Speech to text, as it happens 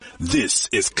This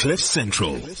is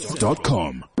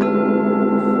CliffCentral.com.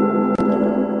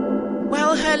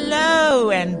 Well, hello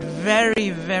and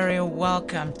very, very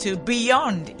welcome to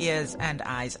Beyond Ears and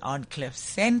Eyes on Cliff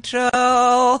Central.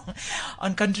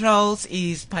 On controls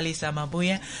is Palisa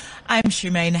Mabuya. I'm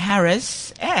Shemaine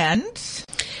Harris and...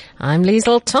 I'm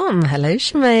Liesl Tom. Hello,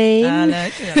 Shemaine. Hello,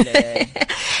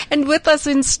 Shemaine. And with us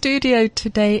in studio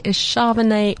today is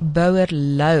Shavane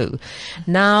Bouwer-Louw.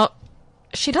 Now,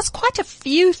 she does quite a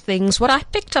few things. What I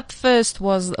picked up first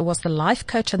was the life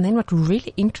coach, and then what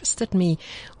really interested me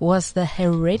was the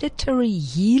hereditary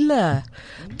healer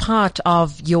part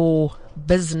of your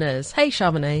business. Hey,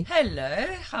 Shavane. Hello.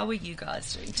 How are you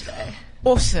guys doing today?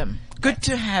 Awesome. Good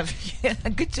to have you.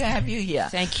 Good to have you here.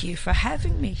 Thank you for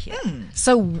having me here.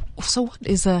 So what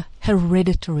is a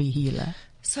hereditary healer?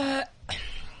 So,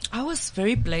 I was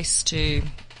very blessed to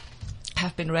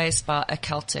have been raised by a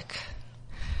Celtic,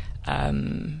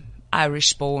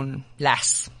 Irish-born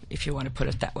lass, if you want to put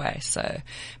it that way. So,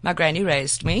 my granny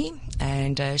raised me,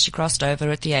 and she crossed over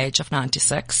at the age of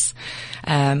 96.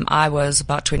 I was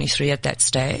about 23 at that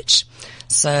stage.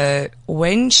 So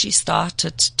when she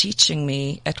started teaching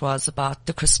me, it was about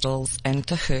the crystals and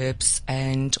the herbs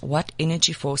and what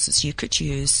energy forces you could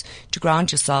use to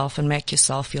ground yourself and make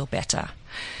yourself feel better.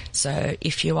 So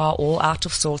if you are all out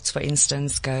of sorts, for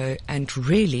instance, go and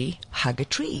really hug a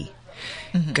tree.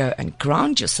 Mm-hmm. Go and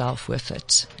ground yourself with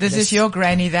it. This is your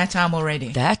granny that time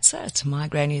already. That's it. My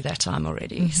granny that time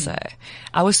already. Mm-hmm. So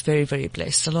I was very, very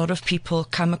blessed. A lot of people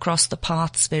come across the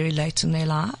paths very late in their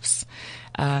lives.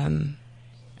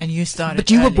 And you started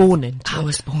But you early. were born into it. I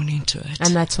was born into it.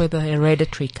 And that's where the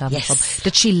hereditary comes Yes. from.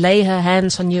 Did she lay her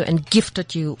hands on you and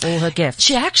gifted you all her gifts?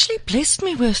 She actually blessed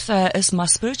me with as my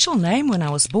spiritual name when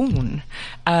I was born.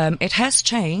 It has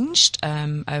changed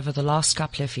over the last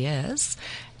couple of years.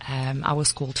 I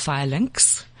was called Fire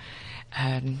Lynx.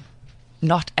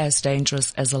 Not as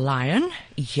dangerous as a lion,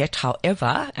 yet,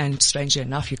 however, and strangely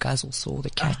enough, you guys all saw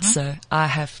the cat, so I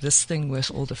have this thing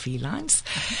with all the felines.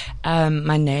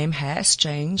 My name has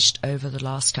changed over the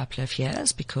last couple of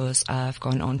years because I've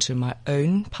gone on to my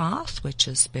own path, which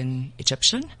has been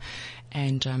Egyptian,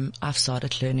 and I've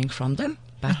started learning from them,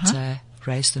 but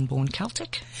raised and born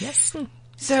Celtic. Yes.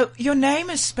 So your name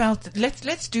is spelled,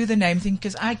 let's do the name thing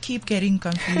because I keep getting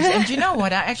confused. And you know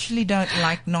what? I actually don't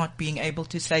like not being able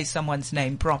to say someone's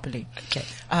name properly. Okay.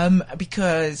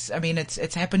 Because, I mean,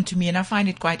 it's happened to me and I find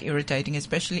it quite irritating,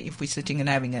 especially if we're sitting and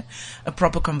having a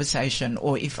proper conversation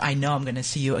or if I know I'm going to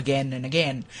see you again and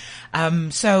again.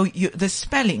 So the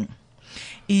spelling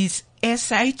is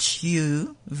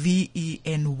Shuveny.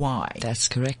 That's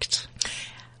correct.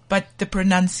 But the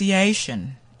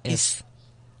pronunciation is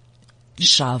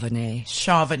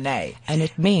Shavane. And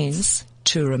it means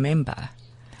to remember.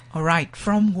 All right.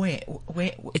 From where?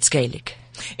 It's Gaelic.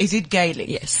 Is it Gaelic?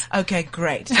 Yes. Okay,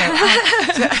 great. So,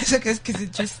 because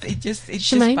it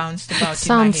just bounced about.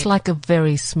 Sounds like a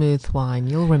very smooth wine.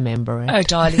 You'll remember it. Oh,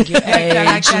 darling, you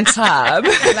age in time.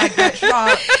 Like that.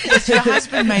 Yes, your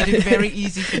husband made it very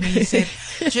easy for me. He said,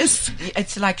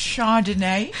 it's like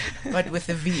Chardonnay, but with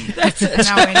a V. That's it. And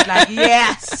I went like,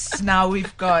 yes, now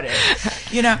we've got it.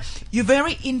 You know, you're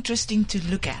very interesting to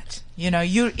look at. You know,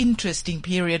 you're interesting,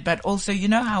 period. But also, you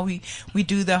know how we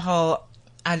do the whole,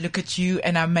 I look at you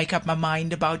and I make up my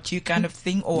mind about you kind of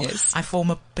thing, or yes. I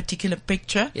form a particular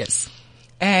picture. Yes.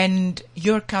 And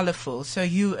you're colorful. So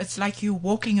it's like you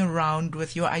walking around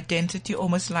with your identity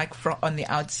almost like on the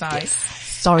outside. Yes.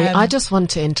 Sorry, I just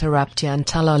want to interrupt you and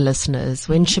tell our listeners,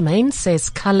 when Shemaine says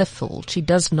colorful, she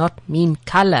does not mean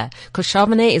color, because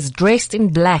Shavane is dressed in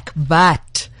black,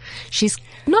 but she's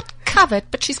not covered,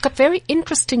 but she's got very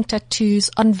interesting tattoos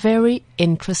on very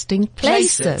interesting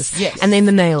places. Yes. And then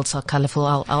the nails are colorful.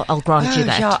 I'll grant you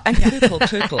that. Yeah, and purple,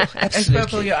 absolutely. And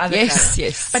purple, your other yes, color.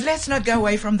 yes. But let's not go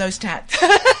away from those tats.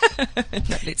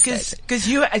 Because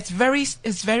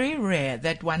it's very rare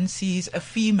that one sees a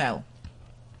female.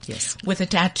 Yes. With a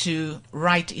tattoo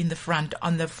right in the front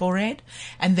on the forehead,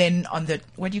 and then on the,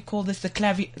 what do you call this? The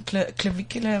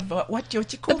clavicular, what do you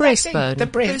call the breastbone. The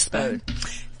breastbone.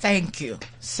 Thank you.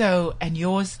 So, and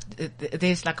yours,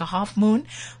 there's like a half moon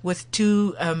with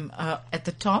two, at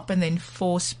the top and then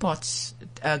 4 spots,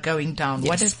 going down. Yes.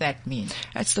 What does that mean?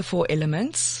 That's the 4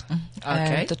 elements.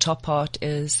 Okay. The top part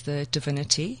is the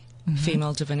divinity.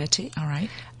 Female divinity. All right.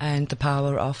 And the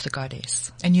power of the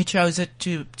goddess. And you chose it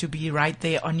to be right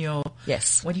there on your,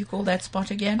 yes. What do you call that spot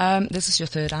again? This is your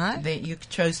third eye. You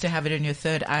chose to have it in your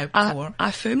third eye. I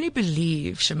firmly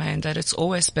believe, Shemaine, that it's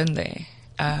always been there.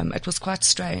 It was quite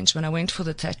strange when I went for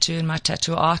the tattoo, and my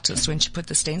tattoo artist, when she put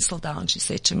the stencil down, she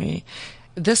said to me,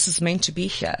 "This is meant to be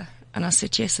here." And I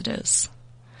said, "Yes, it is."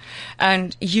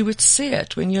 And you would see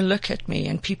it when you look at me,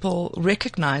 and people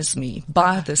recognize me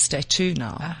by this tattoo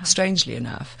now, strangely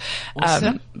enough.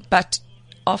 Awesome. But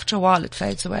after a while it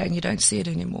fades away and you don't see it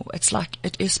anymore. It's like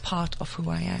it is part of who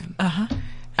I am.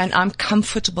 And I'm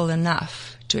comfortable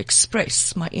enough to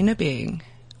express my inner being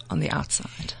on the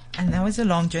outside. And that was a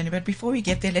long journey, but before we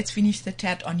get there, let's finish the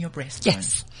tat on your breastbone.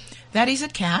 Yes. That is a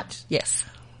cat Yes.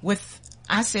 with,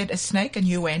 I said a snake and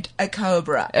you went a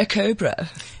cobra. A cobra.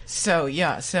 So,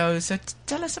 yeah, so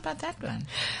tell us about that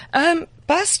one.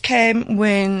 Bust came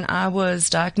when I was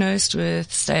diagnosed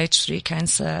with stage 3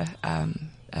 cancer,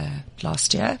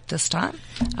 last year, this time.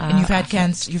 And you've had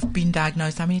cancer, you've been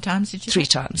diagnosed how many times did you 3 say?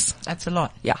 times. That's a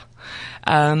lot. Yeah.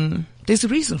 There's a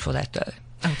reason for that though.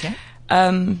 Okay.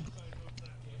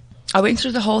 I went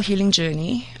through the whole healing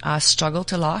journey. I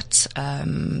struggled a lot.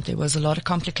 There was a lot of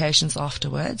complications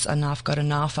afterwards, and I've got a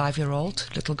now 5-year-old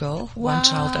little girl, one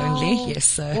child only. Yes,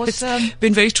 so Awesome. it's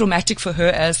been very traumatic for her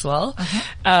as well.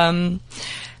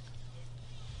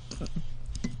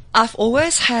 I've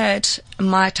always had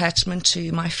my attachment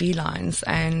to my felines,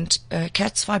 and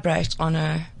cats vibrate on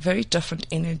a very different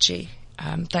energy.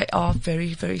 They are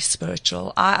very, very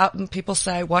spiritual. People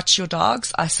say, watch your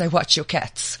dogs. I say, watch your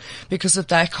cats. Because if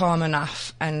they're calm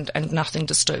enough and nothing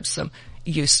disturbs them,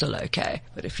 you're still okay.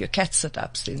 But if your cat sit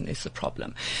up, then there's a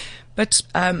problem. But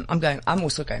I'm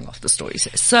also going off the stories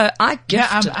here. So I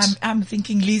gifted. Yeah, I'm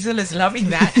thinking Liesel is loving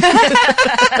that.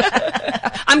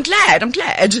 I'm glad.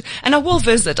 And I will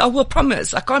visit. I will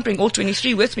promise. I can't bring all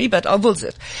 23 with me, but I will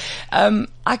visit.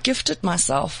 I gifted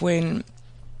myself when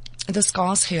the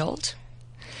scars healed.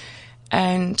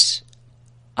 And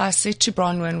I said to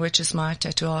Bronwyn, which is my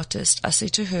tattoo artist, I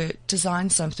said to her, design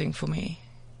something for me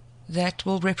that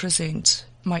will represent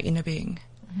my inner being.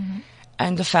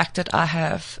 And the fact that I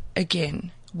have,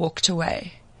 again, walked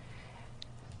away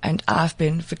and I've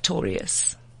been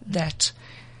victorious, that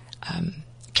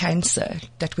cancer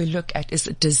that we look at is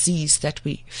a disease that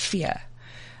we fear,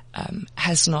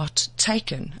 has not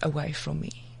taken away from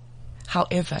me.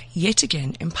 However, yet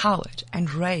again, empowered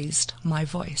and raised my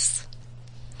voice.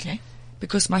 Okay.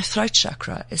 Because my throat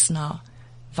chakra is now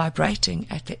vibrating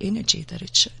at the energy that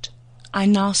it should. I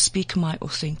now speak my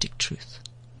authentic truth.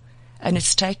 And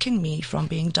it's taken me from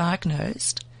being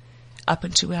diagnosed up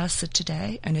until where I sit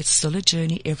today, and it's still a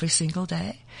journey every single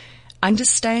day,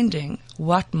 understanding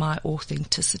what my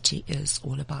authenticity is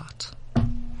all about.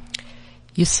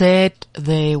 You said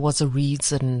there was a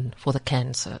reason for the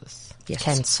cancers. Yes.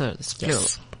 Cancers, plural.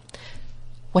 Yes.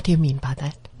 What do you mean by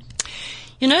that?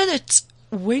 You know that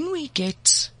when we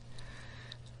get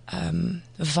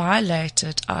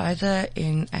violated either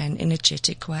in an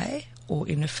energetic way or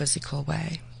in a physical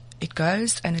way, it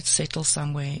goes and it settles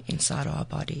somewhere inside our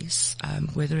bodies,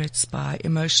 whether it's by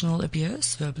emotional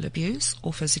abuse, verbal abuse,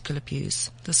 or physical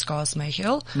abuse. The scars may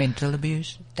heal. Mental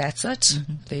abuse. That's it.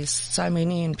 There's so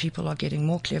many, and people are getting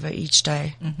more clever each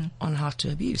day on how to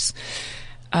abuse.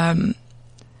 Being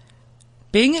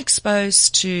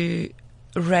exposed to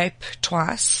rape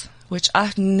twice, which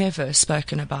I've never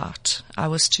spoken about. I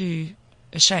was too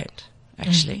ashamed,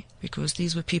 actually, because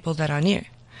these were people that I knew.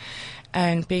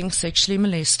 And being sexually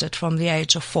molested from the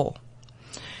age of 4.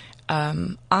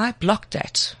 I blocked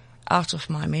that out of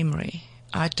my memory.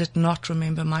 I did not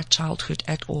remember my childhood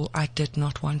at all. I did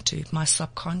not want to. My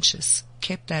subconscious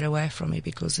kept that away from me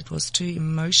because it was too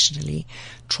emotionally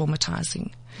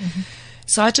traumatizing.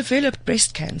 So I developed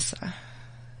breast cancer.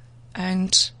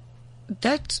 And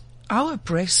that our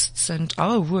breasts and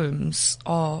our wombs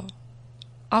are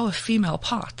our female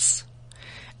parts.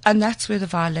 And that's where the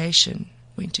violation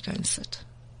went to go and sit.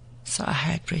 So I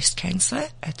had breast cancer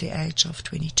at the age of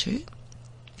 22.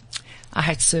 I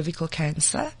had cervical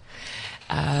cancer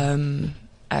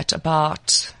at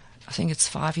about, I think it's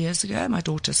 5 years ago. My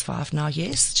daughter's 5 now,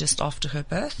 yes, just after her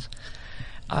birth.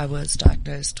 I was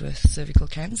diagnosed with cervical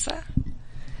cancer.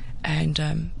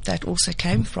 And that also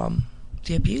came from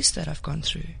the abuse that I've gone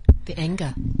through. The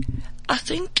anger. I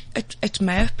think it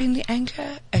may have been the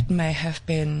anger. It may have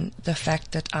been the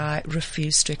fact that I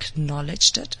refused to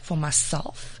acknowledge it for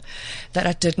myself, that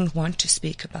I didn't want to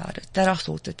speak about it, that I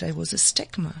thought that there was a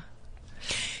stigma.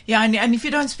 Yeah, and if you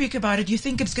don't speak about it, you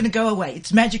think it's going to go away.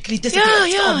 It's magically disappeared.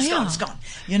 It's gone.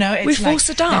 You know, it's We force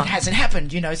it down. That hasn't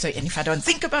happened, you know, so, and if I don't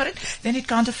think about it, then it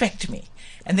can't affect me.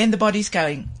 And then the body's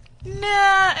going,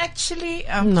 nah, actually,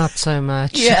 Not so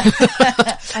much. yeah.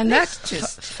 And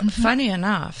that's funny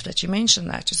enough that you mentioned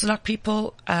that. It's like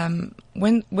people,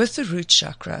 when with the root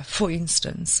chakra, for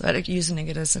instance, using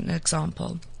it as an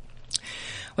example,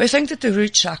 we think that the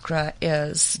root chakra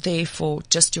is there for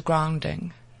just your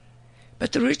grounding.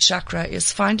 But the root chakra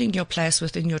is finding your place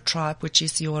within your tribe, which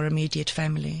is your immediate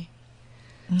family.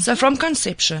 So from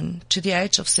conception to the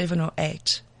age of 7 or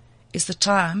 8 is the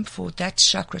time for that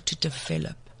chakra to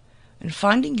develop, and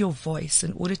finding your voice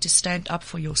in order to stand up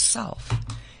for yourself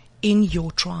in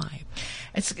your tribe.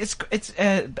 It's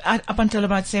up until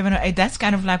about 7 or 8. That's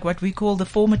kind of like what we call the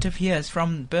formative years,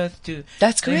 from birth to.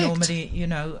 That's correct. Normally,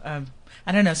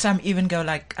 I don't know. Some even go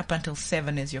like up until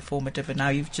 7 is your formative, and now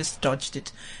you've just dodged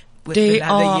it with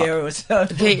another year or so.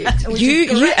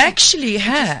 You actually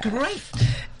have. Great.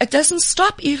 It doesn't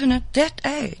stop even at that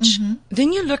age.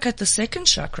 Then you look at the second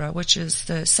chakra, which is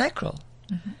the sacral,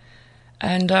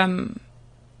 and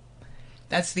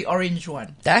that's the orange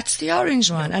one. That's the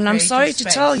orange one. Your And I'm sorry to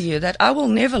creative tell space. you that I will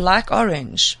never like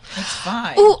orange. That's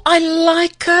fine. Oh, I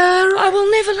like her. I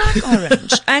will never like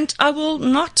orange. And I will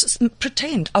not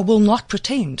pretend. I will not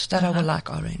pretend that I will like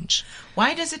orange.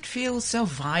 Why does it feel so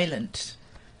violent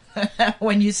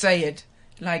when you say it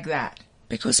like that?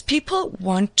 Because people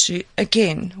want to,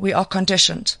 again, we are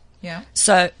conditioned. Yeah.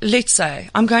 So let's say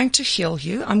I'm going to heal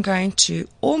you. I'm going to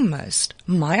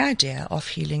my idea of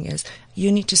healing is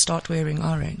you need to start wearing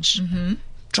orange.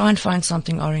 Try and find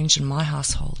something orange in my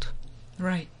household.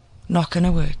 Right. Not going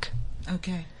to work.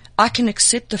 Okay. I can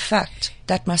accept the fact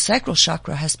that my sacral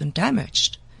chakra has been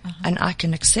damaged, and I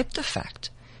can accept the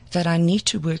fact that I need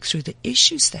to work through the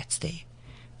issues that's there,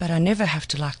 but I never have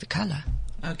to like the color.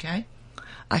 Okay.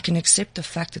 I can accept the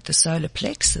fact that the solar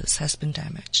plexus has been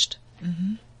damaged,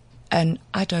 and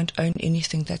I don't own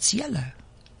anything that's yellow.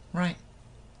 Right.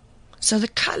 So the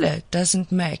color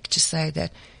doesn't make to say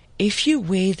that if you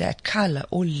wear that color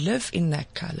or live in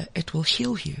that color, it will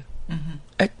heal you.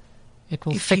 It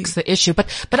will fix the issue.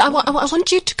 But I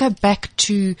want you to go back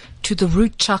to the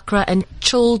root chakra and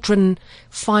children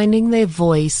finding their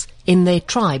voice in their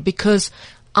tribe, because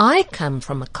I come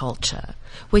from a culture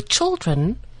where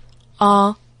children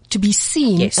are to be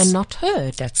seen Yes. and not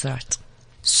heard. That's right.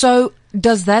 So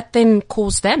does that then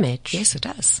cause damage? Yes, it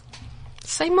does.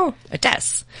 Say more. It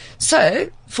does. So,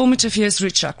 formative years,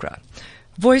 root chakra.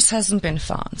 Voice hasn't been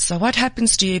found. So what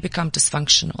happens to you? You become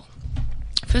dysfunctional.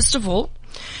 First of all,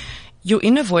 your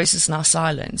inner voice is now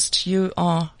silenced. You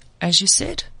are, as you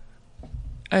said,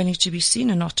 only to be seen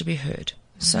and not to be heard.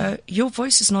 So your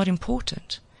voice is not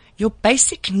important. Your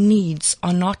basic needs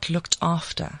are not looked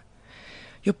after.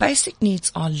 Your basic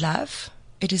needs are love.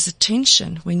 It is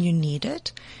attention when you need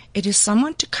it. It is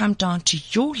someone to come down to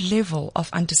your level of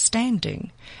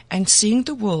understanding and seeing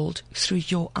the world through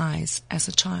your eyes as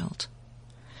a child.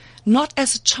 Not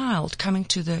as a child coming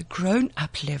to the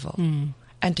grown-up level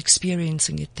and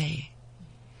experiencing it there.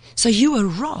 So you are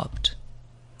robbed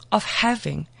of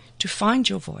having to find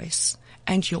your voice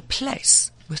and your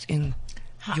place within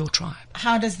your tribe.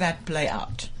 How does that play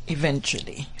out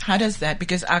eventually? How does that?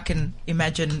 Because I can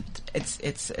imagine it's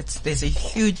there's a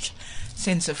huge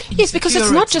sense of insecurity. Yes, because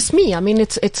it's not just me. I mean,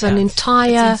 it's an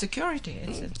entire it's insecurity.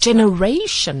 It's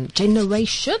generations.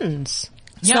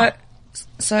 Yeah.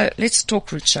 So let's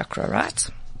talk root chakra, right?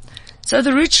 So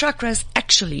the root chakra is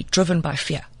actually driven by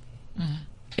fear.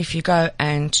 If you go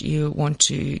and you want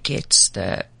to get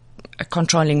the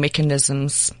controlling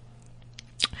mechanisms,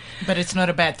 But it's not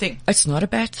a bad thing. it's not a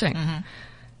bad thing.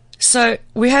 So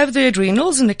we have the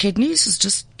adrenals and the kidneys. Is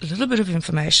just a little bit of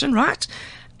information, right?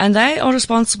 And they are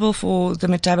responsible for the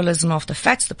metabolism of the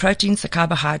fats, the proteins, the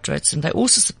carbohydrates, and they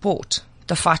also support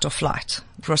the fight or flight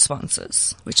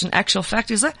responses, which in actual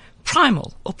fact is a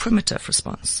primal or primitive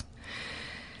response.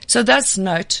 So that's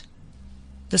note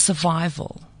the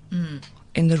survival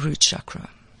in the root chakra.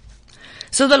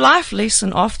 So the life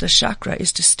lesson of the chakra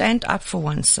is to stand up for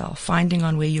oneself, finding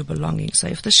on where you're belonging. So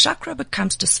if the chakra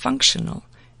becomes dysfunctional,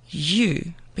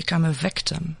 you become a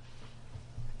victim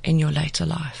in your later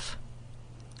life.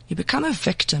 You become a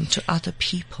victim to other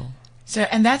people. So,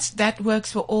 and that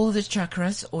works for all the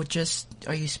chakras, or just,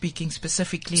 are you speaking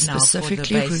specifically now for the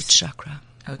Specifically base? root chakra.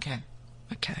 Okay.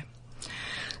 Okay.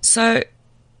 So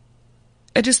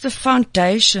it is the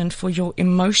foundation for your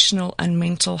emotional and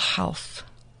mental health.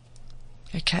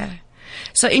 Okay.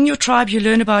 So in your tribe, you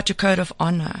learn about your code of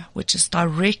honor, which is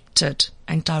directed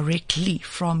and directly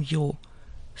from your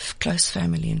close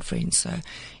family and friends. So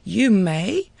you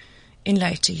may, in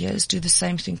later years, do the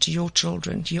same thing to your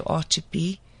children. You are to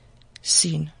be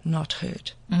seen, not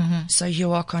heard. So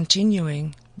you are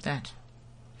continuing. That.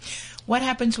 What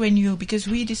happens when you, because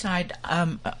we decide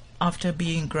after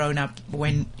being grown up,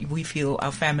 when we feel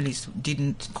our families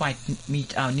didn't quite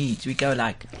meet our needs, we go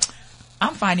like,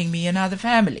 I'm finding me another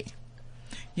family.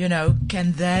 You know,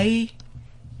 can they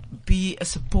be a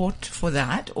support for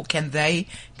that, or can they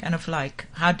kind of like,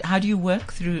 how do you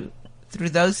work through through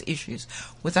those issues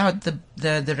without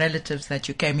the relatives that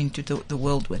you came into the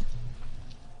world with?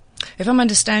 If I'm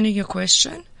understanding your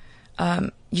question,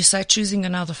 you say choosing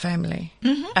another family.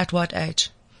 At what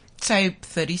age? Say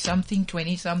 30-something,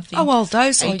 20-something. Oh, well,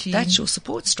 that's your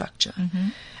support structure.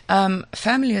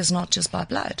 Family is not just by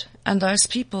blood. And those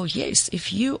people, yes,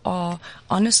 if you are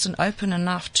honest and open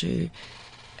enough to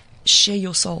share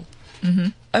your soul,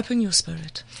 open your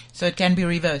spirit. So it can be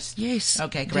reversed? Yes.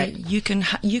 Okay, great.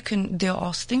 There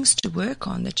are things to work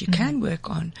on that you can work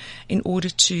on in order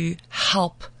to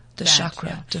help the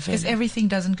chakra develop. Because everything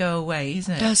doesn't go away,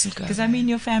 isn't it? Doesn't go away. Because, I mean,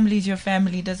 your family is your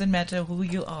family. Doesn't matter who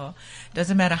you are.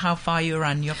 Doesn't matter how far you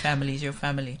run. Your family is your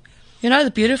family. You know,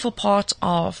 the beautiful part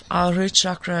of our root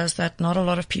chakra is that not a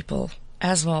lot of people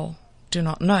as well do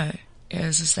not know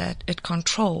is that it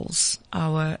controls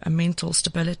our mental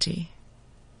stability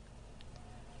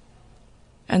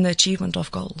and the achievement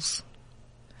of goals.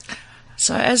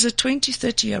 So as a 20,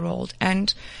 30-year-old,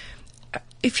 and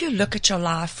if you look at your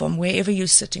life from wherever you're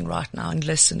sitting right now and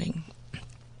listening,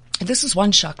 this is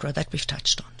one chakra that we've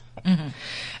touched on.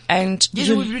 And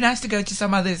it would be nice to go to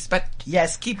some others, but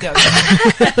yes, keep going.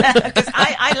 Because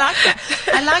I like that.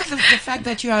 I like the fact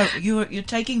that you're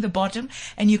taking the bottom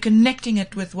and you're connecting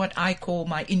it with what I call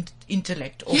my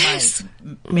intellect or my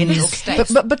mental state.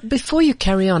 But before you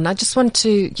carry on, I just want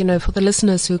to, for the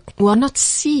listeners who are not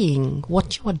seeing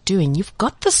what you are doing, you've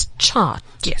got this chart.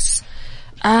 Yes.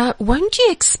 Won't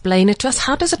you explain it to us?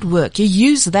 How does it work? You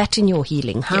use that in your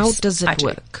healing. How does it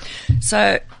work?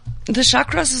 So the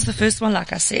chakras is the first one,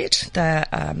 like I said.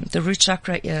 The root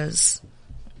chakra is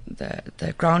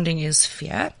the grounding is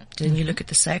fear. Then you look at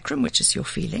the sacrum, which is your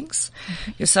feelings.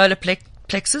 Your solar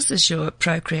plexus is your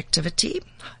procreativity.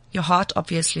 Your heart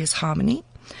obviously is harmony.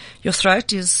 Your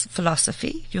throat is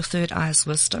philosophy. Your third eye is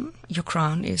wisdom. Your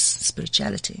crown is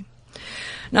spirituality.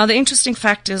 Now the interesting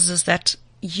fact is that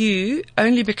you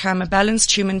only become a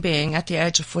balanced human being at the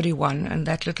age of 41, and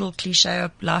that little cliche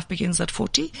of life begins at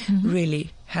 40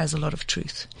 really has a lot of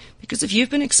truth. Because if you've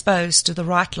been exposed to the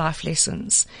right life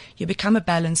lessons, you become a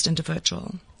balanced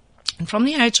individual. And from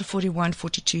the age of 41,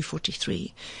 42,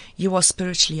 43, you are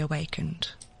spiritually awakened.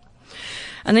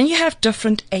 And then you have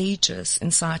different ages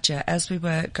inside you, as we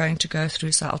were going to go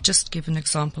through. So I'll just give an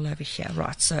example over here.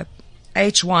 Right, so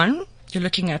age 1, you're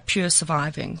looking at pure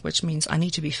surviving, which means I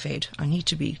need to be fed, I need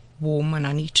to be warm, and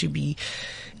I need to be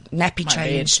nappy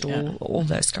changed, or all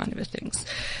those kind of things.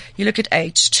 You look at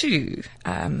age 2,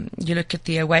 you look at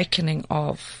the awakening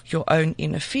of your own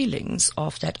inner feelings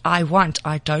of that I want,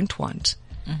 I don't want.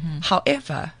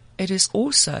 However, it is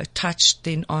also touched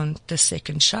then on the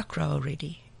second chakra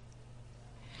already.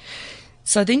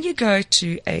 So then you go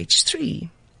to age 3,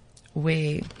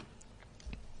 where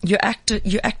you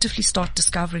actively start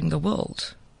discovering the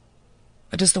world.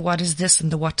 It is the what is this and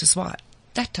the what is what.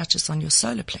 That touches on your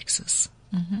solar plexus.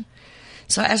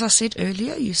 So as I said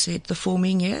earlier, you said the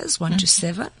forming years, 1 to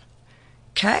 7.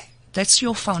 Okay, that's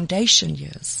your foundation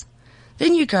years.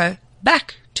 Then you go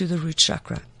back to the root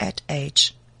chakra at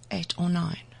age 8 or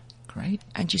 9. Great.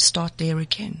 And you start there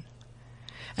again.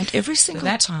 And every single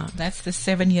time. That's the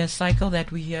 7-year cycle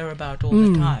that we hear about all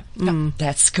the time. Yeah,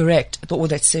 that's correct. Or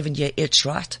that 7-year itch,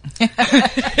 right?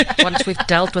 Once we've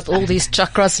dealt with all these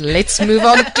chakras, let's move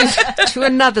on to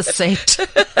another set.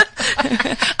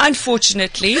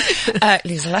 Unfortunately,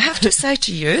 Liesl, I have to say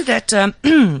to you that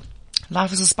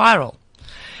life is a spiral.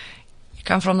 You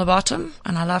come from the bottom,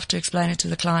 and I love to explain it to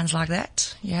the clients like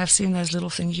that. You have seen those little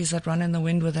thingies that run in the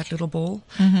wind with that little ball,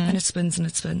 and it spins and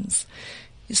it spins.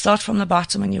 You start from the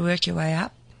bottom and you work your way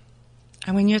up.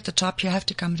 And when you're at the top, you have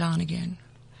to come down again.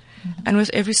 And with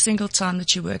every single time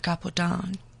that you work up or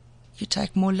down, you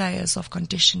take more layers of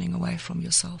conditioning away from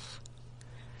yourself.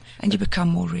 And you become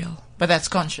more real. But that's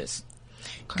conscious.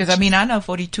 Because, I mean, I know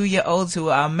 42-year-olds who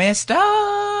are messed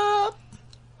up.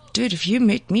 Dude, if you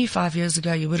met me 5 years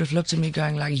ago, you would have looked at me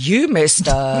going like, you messed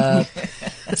up.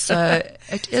 So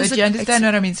it is. So do you understand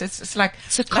what I mean? So it's like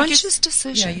it's a conscious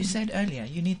decision. Yeah, you said earlier,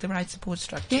 you need the right support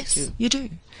structure. Yes, you do.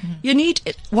 You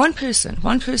need one person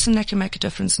that can make a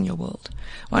difference in your world.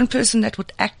 One person that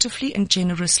would actively and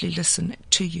generously listen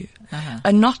to you.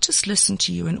 And not just listen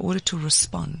to you in order to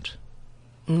respond,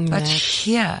 but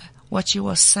hear what you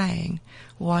are saying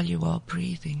while you are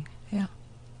breathing. Yeah.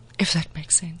 If that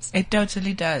makes sense. It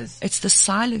totally does. It's the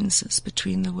silences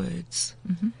between the words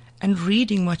and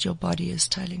reading what your body is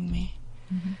telling me.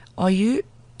 Are you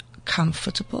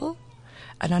comfortable?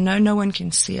 And I know no one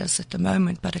can see us at the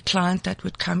moment, but a client that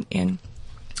would come in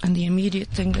and the immediate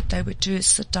thing that they would do is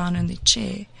sit down in their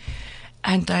chair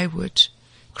and they would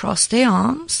cross their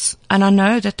arms. And I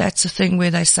know that that's a thing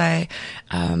where they say,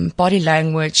 body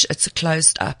language, it's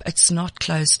closed up. It's not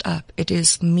closed up. It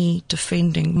is me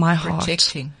defending my heart.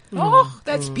 Protecting. Oh,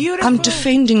 that's beautiful. I'm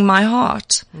defending my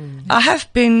heart. I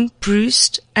have been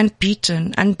bruised and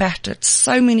beaten and battered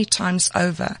so many times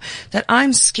over that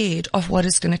I'm scared of what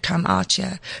is going to come out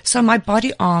here. So my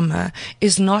body armor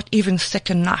is not even thick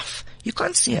enough. You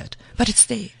can't see it, but it's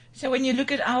there. So when you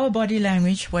look at our body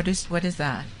language, what is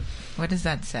that? What does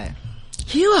that say?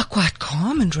 You are quite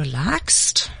calm and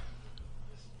relaxed.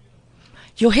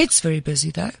 Your head's very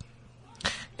busy though.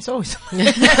 It's always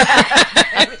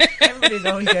everybody's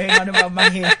always going on about my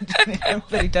head.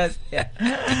 Everybody does, yeah.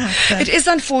 It is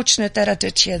unfortunate that I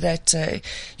did hear that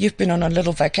you've been on a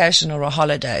little vacation or a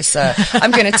holiday. So I'm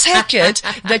going to take it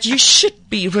that you should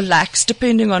be relaxed,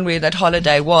 depending on where that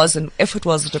holiday was and if it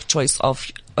was a place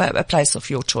of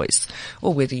your choice,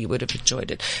 or whether you would have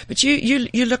enjoyed it. But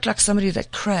you look like somebody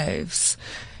that craves.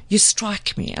 You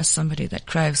strike me as somebody that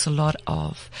craves a lot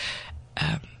of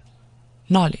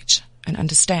knowledge and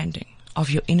understanding of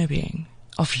your inner being,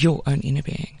 of your own inner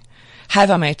being.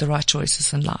 Have I made the right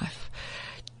choices in life?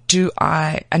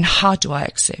 And how do I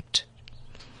accept?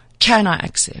 Can I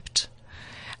accept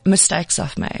mistakes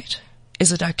I've made?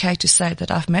 Is it okay to say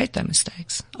that I've made those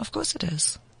mistakes? Of course it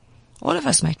is. All of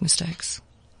us make mistakes.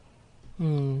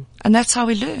 And that's how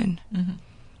we learn. Mm-hmm.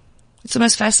 It's the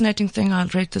most fascinating thing I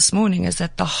read this morning is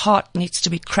that the heart needs to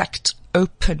be cracked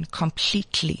open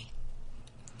completely.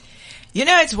 You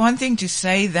know, it's one thing to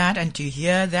say that and to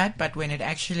hear that, but when it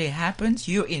actually happens,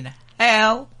 you're in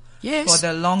hell for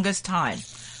the longest time.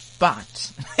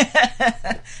 But,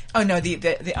 oh no,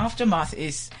 the aftermath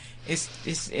is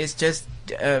just,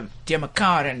 dear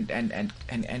Makar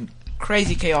and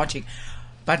crazy chaotic.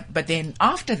 But then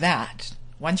after that,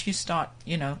 once you start,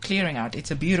 clearing out,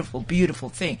 it's a beautiful, beautiful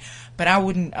thing. But I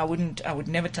would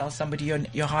never tell somebody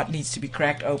your heart needs to be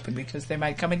cracked open because they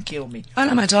might come and kill me. Oh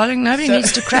no, my darling, nobody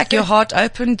needs to crack your heart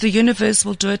open. The universe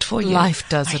will do it for you. Life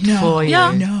does it for you.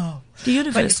 Yeah. No. The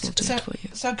universe will do it for you.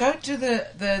 So go to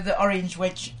the orange,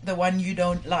 the one you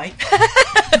don't like.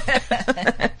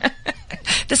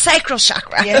 The sacral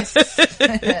chakra. Yes.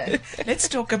 Let's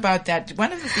talk about that.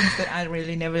 One of the things that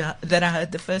I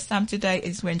heard the first time today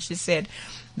is when she said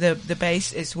the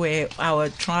base is where our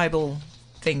tribal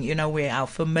thing, where our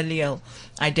familial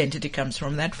identity comes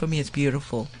from. That for me is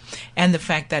beautiful. And the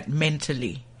fact that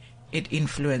mentally it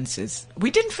influences.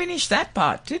 We didn't finish that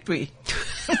part, did we?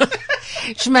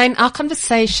 Shemaine, our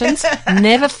conversations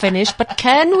never finish, but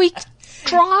can we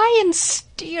try and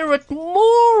steer it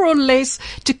more or less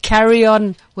to carry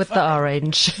on with the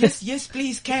orange? Yes,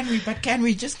 please, can we? But can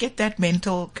we just get that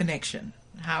mental connection?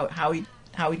 How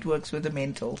it works with the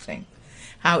mental thing?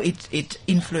 How it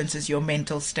influences your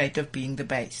mental state of being the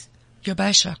base? Your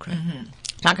base chakra. Mm-hmm.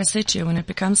 Like I said to you, when it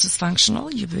becomes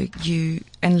dysfunctional, you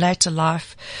in later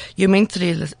life, your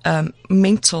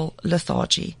mental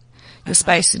lethargy, your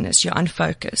spaciness, you're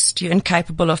unfocused, you're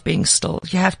incapable of being still,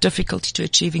 you have difficulty to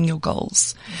achieving your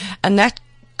goals. And that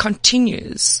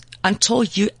continues until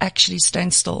you actually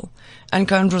stand still and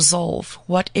go and resolve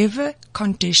whatever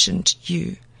conditioned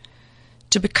you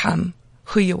to become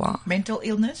who you are. Mental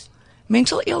illness?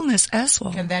 Mental illness as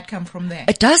well. Can that come from there?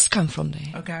 It does come from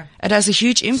there. Okay. It has a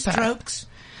huge impact.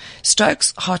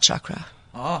 Strokes, heart chakra.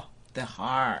 Oh, the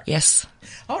heart. Yes.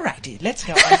 All righty, let's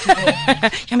go on to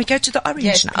the... Can we go to the orange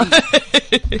yes, now?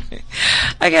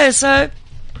 Okay, so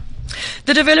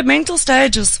the developmental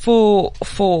stages for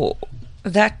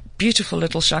that beautiful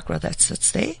little chakra that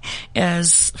sits there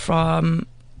is from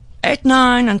 8,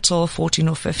 9 until 14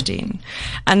 or 15.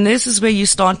 And this is where you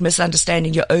start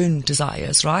misunderstanding your own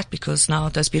desires, right? Because now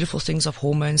those beautiful things of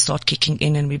hormones start kicking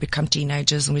in and we become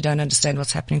teenagers and we don't understand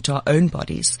what's happening to our own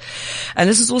bodies. And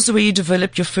this is also where you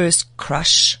develop your first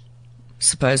crush,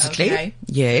 supposedly. Okay.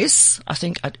 Yes. I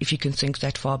think if you can think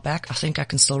that far back, I think I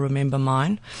can still remember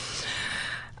mine.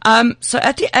 So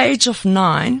at the age of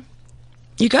 9,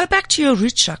 you go back to your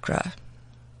root chakra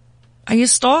and you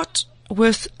start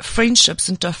with friendships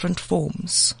in different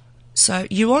forms. So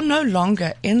you are no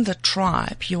longer in the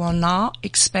tribe. You are now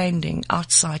expanding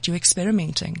outside. You're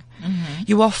experimenting. Mm-hmm.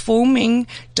 You are forming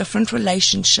different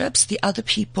relationships. The other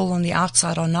people on the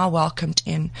outside are now welcomed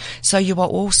in. So you are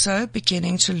also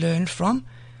beginning to learn from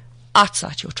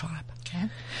outside your tribe. Okay.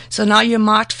 So now you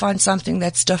might find something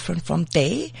that's different from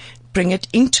there, bring it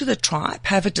into the tribe,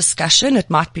 have a discussion. It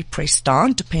might be pressed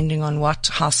down depending on what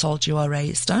household you are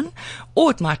raised in,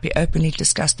 or it might be openly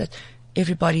discussed that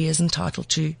everybody is entitled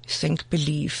to think,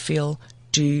 believe, feel,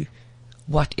 do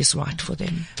what is right for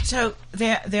them. So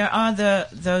there are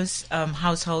those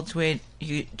households where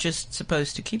you're just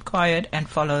supposed to keep quiet and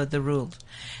follow the rules.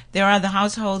 There are the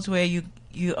households where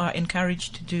you are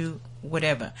encouraged to do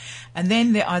whatever. And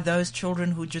then there are those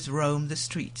children who just roam the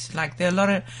streets. Like there are a lot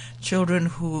of children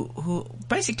who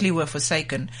basically were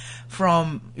forsaken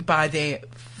by their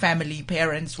family,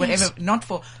 parents, whatever.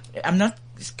 Yes. I'm not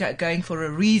going for a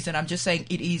reason. I'm just saying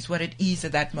it is what it is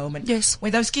at that moment. Yes.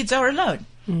 Where those kids are alone.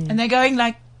 And they're going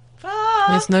like,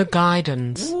 There's no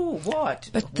guidance. ooh, what?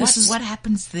 But this is- what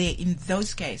happens there in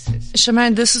those cases?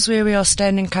 Shemaine, this is where we are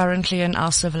standing currently in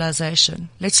our civilization.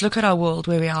 Let's look at our world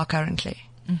where we are currently.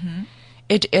 Mm-hmm.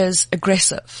 It is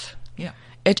aggressive. Yeah.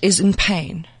 It is in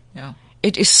pain. Yeah.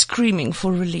 It is screaming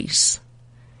for release.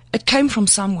 It came from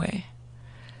somewhere.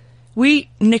 We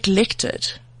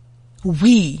neglected.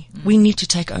 We need to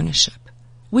take ownership.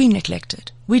 We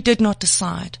neglected. We did not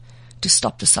decide to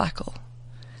stop the cycle.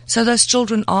 So those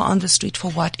children are on the street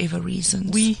for whatever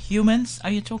reasons. We humans,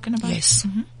 are you talking about? Yes.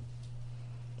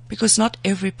 Because not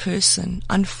every person,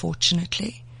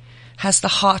 unfortunately, has the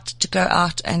heart to go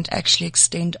out and actually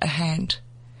extend a hand.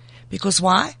 Because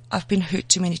why? I've been hurt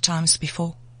too many times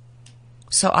before.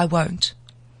 So I won't.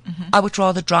 I would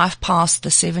rather drive past the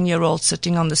 7-year-old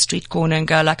sitting on the street corner and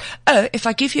go like, oh, if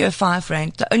I give you a 5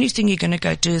 rand, the only thing you're going to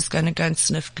go do is going to go and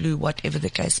sniff glue, whatever the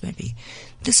case may be.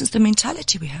 This is the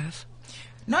mentality we have.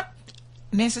 Not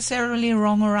necessarily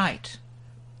wrong or right.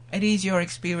 It is your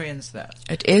experience, though.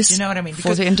 It is. You know what I mean?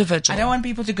 For the individual. I don't want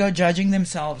people to go judging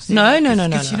themselves. No.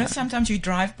 Because, you know, sometimes you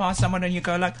drive past someone and you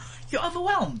go like, you're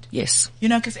overwhelmed. Yes. You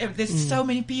know, because there's so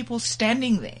many people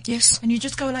standing there. Yes. And you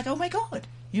just go like, oh my God.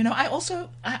 You know, I also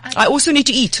need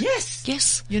to eat. Yes.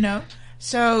 Yes. You know,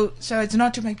 so it's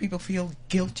not to make people feel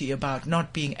guilty about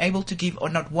not being able to give or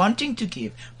not wanting to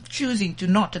give, choosing to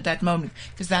not at that moment,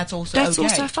 because that's okay.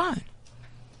 Also fine.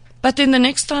 But then the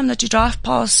next time that you drive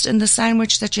past in the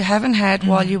sandwich that you haven't had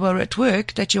while you were at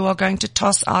work, that you are going to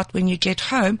toss out when you get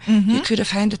home, you could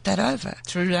have handed that over.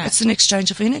 True that. It's an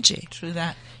exchange of energy. True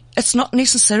that. It's not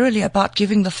necessarily about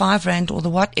giving the 5 rand or the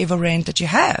whatever rand that you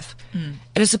have.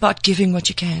 It is about giving what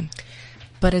you can.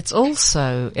 But it's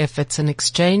also, if it's an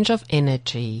exchange of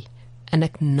energy, an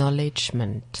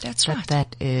acknowledgement That's right.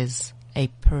 that is a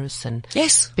person.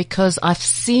 Yes. Because I've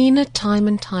seen it time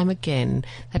and time again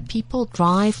that people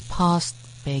drive past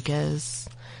beggars,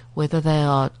 whether they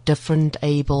are different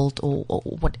abled or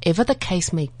whatever the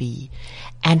case may be,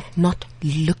 and not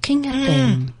looking at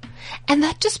them. And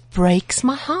that just breaks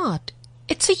my heart.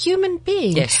 It's a human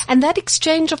being. Yes. And that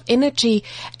exchange of energy,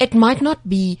 it might not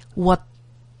be what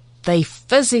they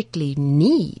physically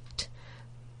need,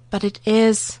 but it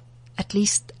is at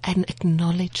least an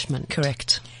acknowledgement.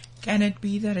 Correct. Can it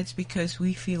be that it's because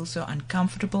we feel so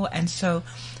uncomfortable and so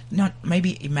not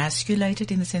maybe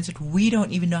emasculated in the sense that we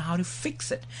don't even know how to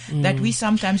fix it? That we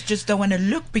sometimes just don't want to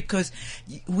look because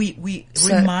we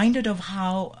reminded of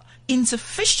how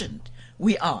insufficient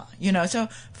we are, you know. So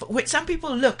some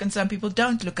people look and some people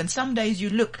don't look, and some days you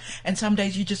look and some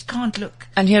days you just can't look.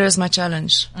 And here is my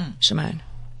challenge, Shemaine.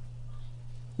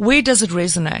 Where does it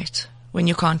resonate when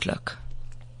you can't look?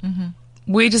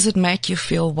 Where does it make you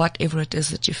feel whatever it is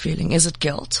that you're feeling? Is it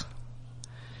guilt?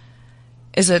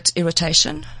 Is it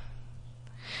irritation?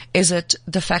 Is it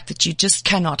the fact that you just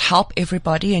cannot help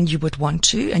everybody and you would want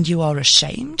to and you are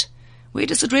ashamed? Where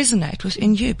does it resonate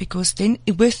within you? Because then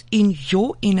within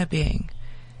your inner being,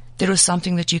 there is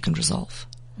something that you can resolve.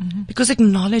 Because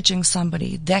acknowledging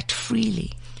somebody that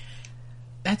freely.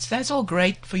 That's all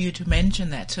great for you to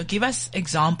mention that. So give us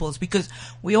examples, because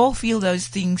we all feel those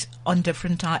things on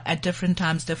at different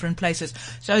times, different places.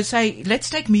 So say, let's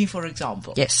take me for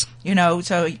example. Yes. You know,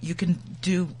 so you can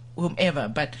do whomever,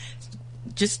 but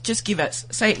just give us,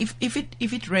 say if it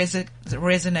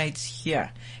resonates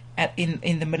here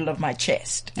in the middle of my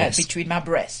chest, Yes. Between my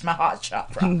breasts, my heart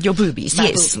chakra, Your boobies, my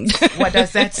yes. boobies. What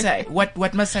does that say?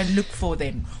 What must I look for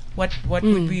then? What would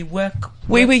we work?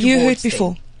 Where were you hurt towards then?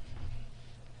 before?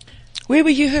 Where were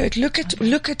you hurt? Look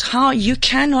at how you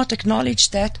cannot acknowledge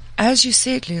that, as you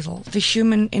said, Liesl, the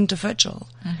human individual.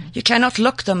 You cannot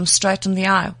look them straight in the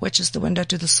eye, which is the window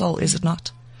to the soul, is it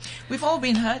not? We've all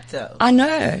been hurt, though. I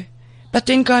know. But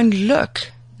then go and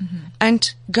look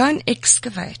and go and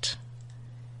excavate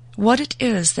what it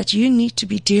is that you need to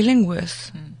be dealing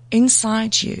with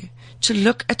inside you to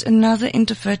look at another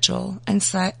individual and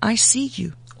say, I see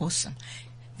you. Awesome.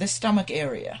 The stomach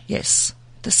area. Yes.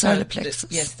 The solar So plexus.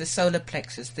 Yes, the solar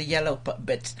plexus, the yellow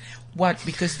bit. What?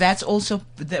 Because that's also,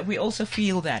 that we also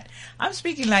feel that. I'm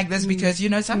speaking like this because, you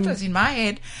know, sometimes in my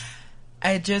head,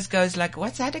 it just goes like,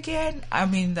 what's that again? I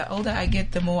mean, the older I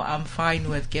get, the more I'm fine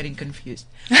with getting confused.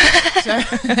 So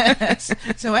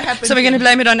what happens? So we're going to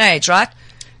blame it on age, right?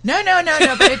 No,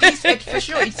 but for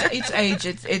sure, it's age.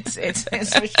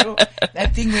 It's for sure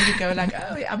that thing where you go like,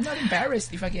 oh, I'm not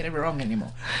embarrassed if I get it wrong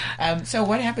anymore. So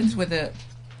what happens with the?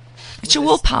 It's your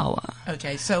willpower.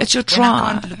 Okay, so it's your when drive.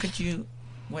 I can't look at you,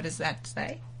 what does that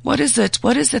say? What is it?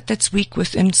 What is it that's weak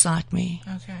within inside me?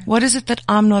 Okay. What is it that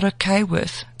I'm not okay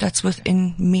with that's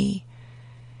within me?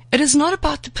 It is not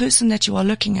about the person that you are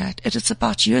looking at. It is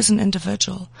about you as an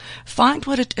individual. Find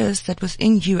what it is that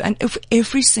within you. And if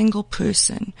every single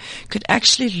person could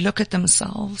actually look at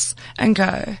themselves and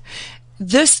go,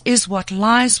 this is what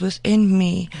lies within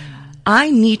me. I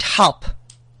need help.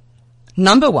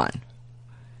 Number one,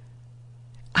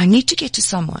 I need to get to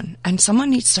someone and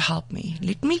someone needs to help me.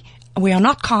 We are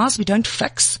not cars. We don't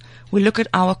fix. We look at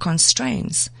our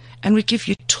constraints and we give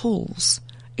you tools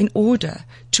in order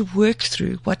to work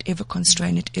through whatever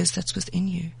constraint it is that's within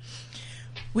you.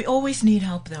 We always need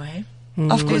help though, eh?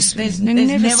 Of course. There's it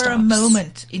never a stops.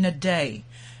 moment in a day.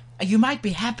 You might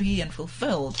be happy and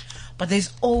fulfilled, but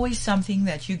there's always something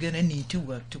that you're going to need to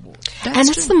work towards. And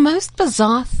it's the most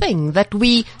bizarre thing that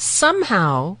we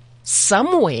somehow,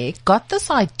 somewhere, got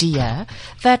this idea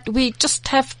that we just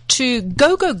have to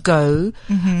go,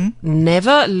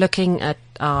 never looking at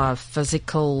our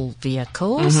physical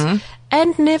vehicles,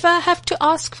 and never have to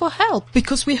ask for help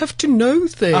because we have to know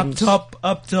things.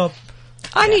 Up top.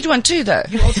 I need one too, though.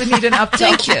 You also need an up top.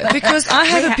 Thank you, because I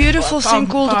have a beautiful thing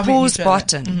called the pause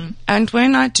button. And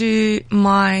when I do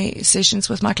my sessions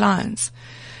with my clients,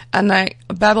 and they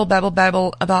babble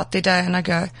about their day, and I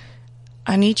go,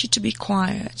 I need you to be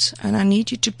quiet, and I need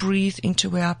you to breathe into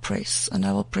where I press, and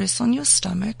I will press on your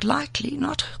stomach lightly,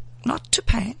 not to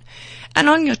pain, and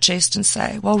on your chest, and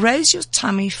say, well, raise your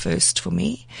tummy first for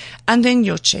me, and then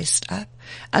your chest up,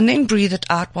 and then breathe it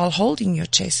out while holding your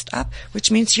chest up, which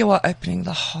means you are opening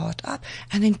the heart up,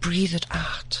 and then breathe it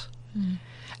out.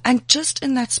 And just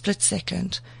in that split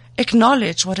second,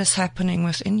 acknowledge what is happening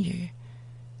within you.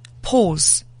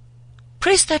 Pause.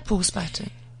 Press that pause button.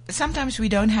 Sometimes we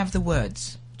don't have the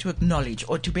words to acknowledge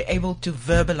or to be able to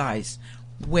verbalize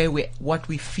what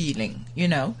we're feeling, you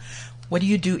know. What do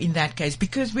you do in that case?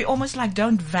 Because we almost like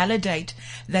don't validate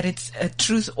that it's a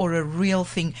truth or a real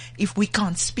thing if we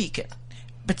can't speak it.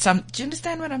 But do you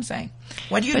understand what I'm saying?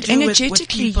 What do you do with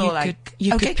people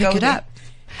you could pick it up.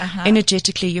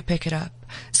 Energetically, you pick it up.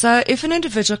 So if an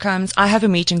individual comes, I have a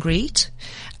meet and greet.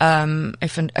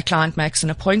 If a client makes an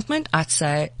appointment, I'd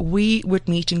say we would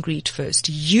meet and greet first.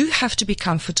 You have to be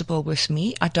comfortable with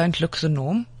me. I don't look the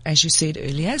norm, as you said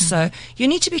earlier. So you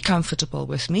need to be comfortable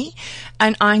with me.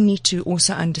 And I need to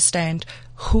also understand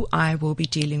who I will be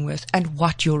dealing with and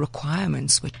what your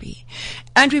requirements would be.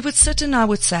 And we would sit and I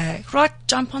would say, right,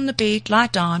 jump on the bed, lie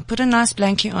down, put a nice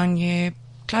blanket on you,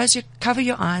 cover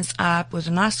your eyes up with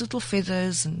a nice little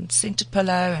feathers and scented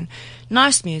pillow and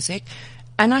nice music,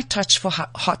 and I touch for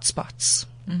hot spots.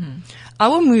 I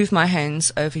will move my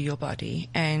hands over your body,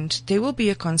 and there will be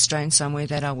a constraint somewhere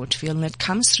that I would feel, and it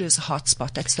comes through as a hot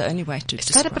spot. That's the only way to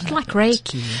describe it. Is that a bit like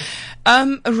Reiki?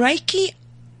 Reiki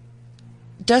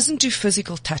doesn't do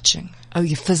physical touching. Oh,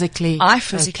 you physically? I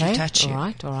physically touch you.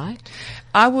 All right.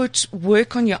 I would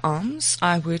work on your arms.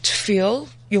 I would feel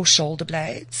your shoulder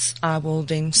blades. I will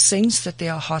then sense that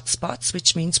there are hot spots,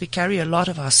 which means we carry a lot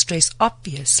of our stress,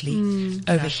 obviously,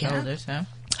 over here. Shoulders, huh?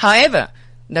 However,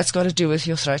 that's got to do with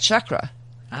your throat chakra.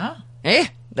 Ah.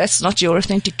 That's not your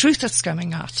authentic truth that's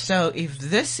coming out. So if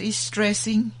this is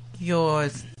stressing, your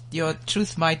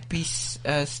truth might be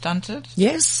stunted?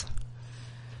 Yes.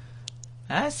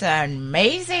 That's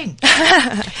amazing.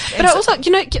 But I also,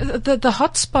 the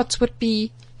hot spots would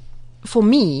be, for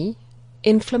me,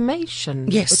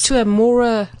 inflammation. Yes. To a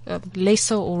more,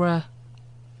 lesser or a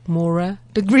more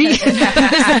degree.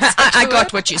 I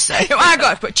got what you say. I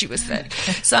got what you were saying.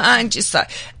 So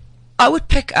I would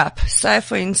pick up, say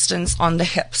for instance, on the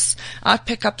hips. I'd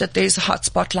pick up that there's a hot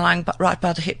spot lying right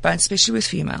by the hip bone, especially with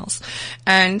females.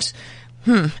 And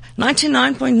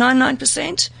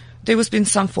 99.99%, there has been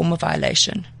some form of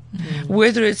violation.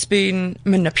 Whether it's been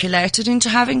manipulated into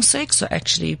having sex or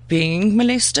actually being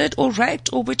molested or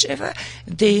raped or whichever,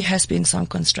 there has been some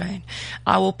constraint.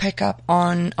 I will pick up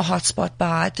on a hot spot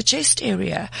by the chest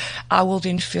area. I will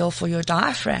then feel for your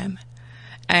diaphragm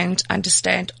and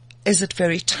understand, is it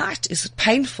very tight? Is it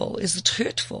painful? Is it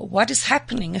hurtful? What is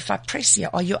happening if I press here?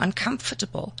 Are you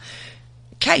uncomfortable?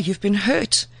 Okay, you've been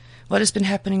hurt. What has been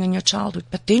happening in your childhood?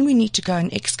 But then we need to go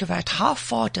and excavate. How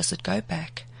far does it go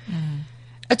back?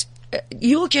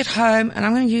 You'll get home, and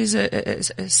I'm going to use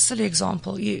a silly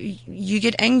example. You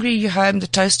get angry, you're home, the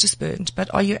toast is burnt.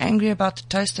 But are you angry about the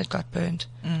toast that got burnt?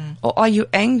 Or are you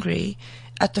angry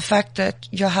at the fact that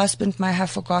your husband may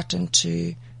have forgotten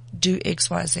to do X,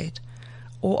 Y, Z?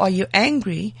 Or are you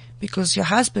angry because your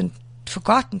husband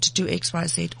forgotten to do X, Y,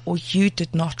 Z, or you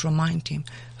did not remind him?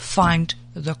 Find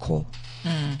the core.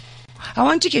 I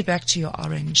want to get back to your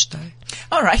orange, though.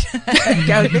 All right.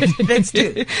 Go, let's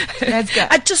do. Let's go.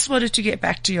 I just wanted to get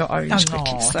back to your orange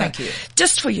quickly. So thank you.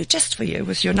 Just for you,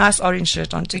 with your nice orange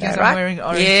shirt on today, Because right? I'm wearing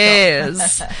orange.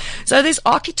 Yes. So there's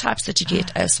archetypes that you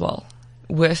get as well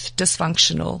with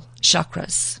dysfunctional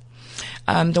chakras.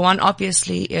 The one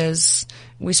obviously is,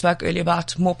 we spoke earlier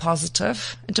about more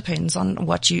positive. It depends on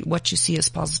what you see as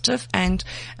positive. And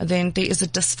then there is a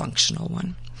dysfunctional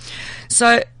one.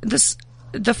 So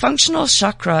the functional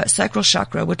chakra, sacral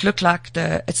chakra, would look like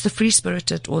it's the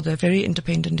free-spirited or the very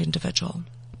independent individual.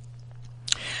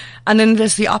 And then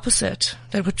there's the opposite.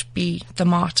 That would be the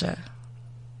martyr,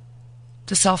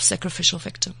 the self-sacrificial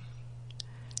victim.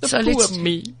 Poor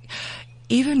me.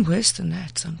 Even worse than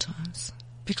that sometimes.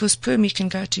 Because poor me can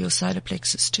go to your solar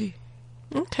plexus too.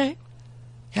 Okay.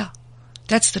 Yeah.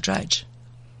 That's the drudge.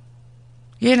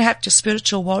 You have your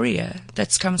spiritual warrior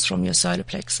that comes from your solar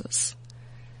plexus,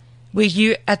 where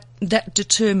you at that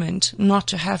determined not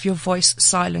to have your voice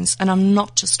silenced. And I'm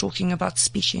not just talking about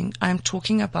speaking. I'm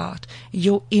talking about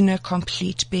your inner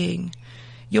complete being,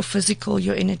 your physical,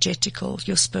 your energetical,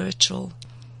 your spiritual,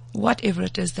 whatever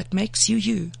it is that makes you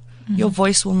you. Mm-hmm. Your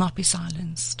voice will not be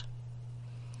silenced.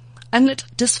 And that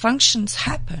dysfunctions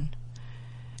happen.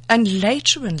 And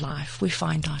later in life, we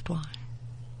find out why.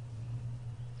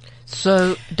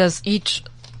 So does each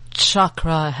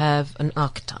chakra have an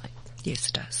archetype? Yes,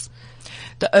 it does.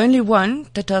 The only one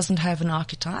that doesn't have an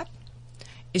archetype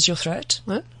is your throat.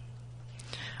 Huh?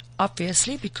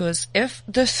 Obviously, because if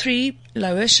the three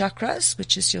lower chakras,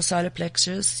 which is your solar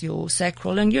plexus, your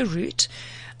sacral, and your root,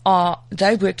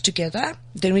 they work together,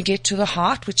 then we get to the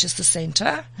heart, which is the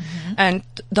center. Mm-hmm. And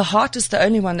the heart is the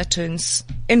only one that turns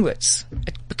inwards.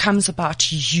 It becomes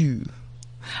about you.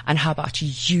 And how about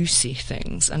you see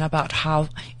things, and about how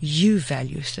you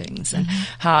value things, and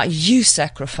how you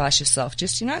sacrifice yourself.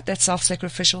 Just, that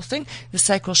self-sacrificial thing. The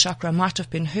sacral chakra might have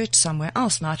been hurt somewhere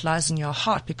else. Now it lies in your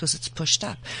heart because it's pushed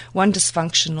up. One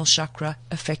dysfunctional chakra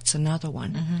affects another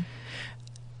one. Mm-hmm.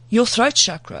 Your throat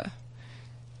chakra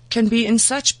can be in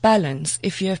such balance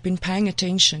if you have been paying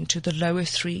attention to the lower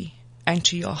three and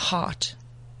to your heart,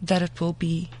 that it will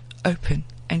be open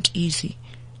and easy,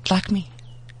 like me.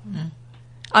 Mm.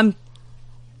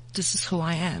 This is who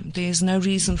I am. There's no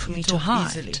reason for me to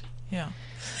hide. Easily. Yeah.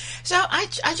 So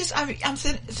I'm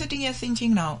sitting here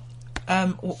thinking now,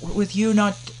 with you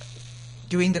not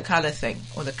doing the color thing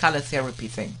or the color therapy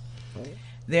thing,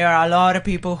 there are a lot of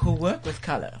people who work with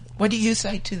color. What do you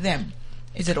say to them?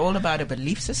 Is it all about a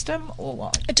belief system or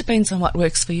what? It depends on what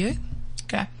works for you.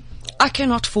 Okay. I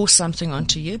cannot force something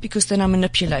onto you because then I'm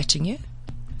manipulating you.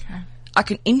 Okay. I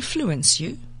can influence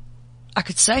you. I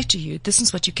could say to you, this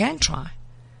is what you can try.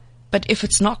 But if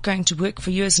it's not going to work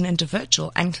for you as an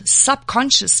individual, and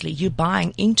subconsciously you're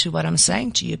buying into what I'm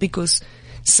saying to you, because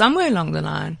somewhere along the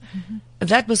line,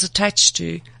 that was attached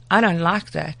to, I don't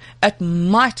like that. It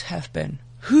might have been,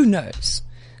 who knows,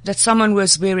 that someone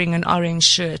was wearing an orange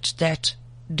shirt that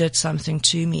did something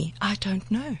to me. I don't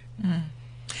know. Mm.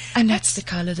 And that's the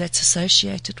color that's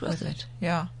associated with it.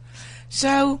 Yeah.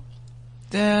 So,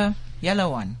 the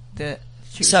yellow one,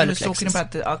 she was talking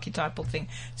about the archetypal thing.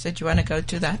 So do you want to go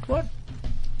to that one?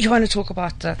 You want to talk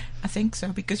about that? I think so,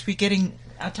 because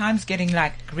our time's getting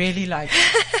really little.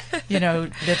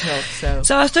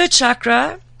 So our third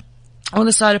chakra, on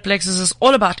the solar plexus, is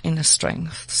all about inner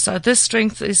strength. So this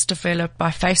strength is developed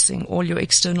by facing all your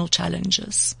external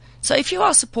challenges. So if you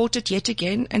are supported yet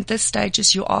again, at this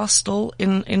stage, you are still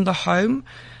in the home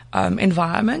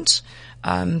environment,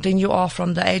 then you are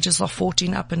from the ages of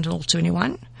 14 up until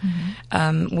 21,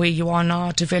 where you are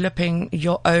now developing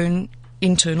your own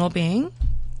internal being.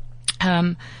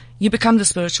 You become the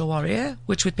spiritual warrior,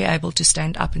 which would be able to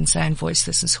stand up and say and voice,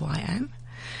 this is who I am.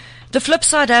 The flip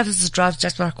side of it is the drive,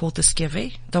 that's what I call the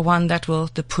skivvy, the one that will,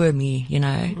 the poor me,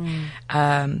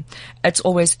 it's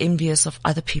always envious of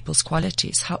other people's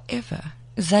qualities. However,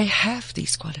 they have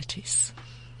these qualities.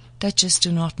 They just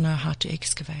do not know how to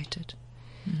excavate it.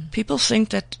 People think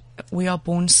that we are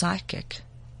born psychic.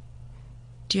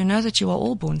 Do you know that you are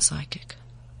all born psychic?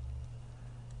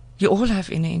 You all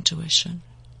have inner intuition.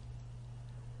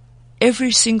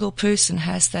 Every single person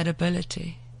has that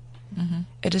ability. Mm-hmm.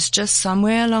 It is just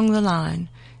somewhere along the line,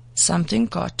 something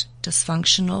got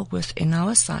dysfunctional within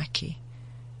our psyche,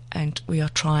 and we are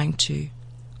trying to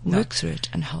work through it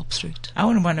and help through it. I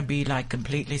wouldn't want to be like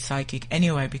completely psychic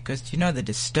anyway, because you know the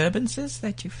disturbances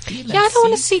that you feel. Yeah, I don't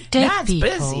want to see dead Yeah, it's people.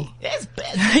 busy. It's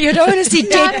busy. You don't want to see I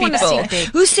dead don't wanna people. see dead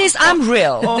Who says I'm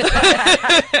real?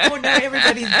 Oh no,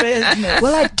 everybody's business.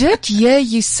 Well, I did hear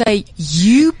you say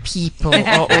you people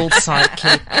are all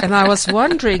psychic, and I was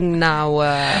wondering now,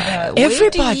 where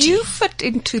Everybody. do you fit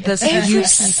into this Every you people?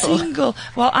 single.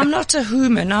 Well, I'm not a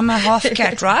human. I'm a half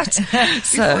cat, right?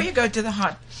 So Before you go to the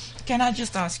heart, can I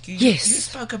just ask you? Yes. You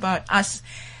spoke about us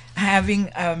having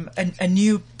a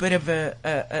new bit of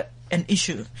an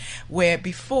issue where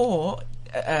before,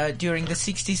 during the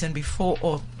 60s and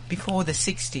before the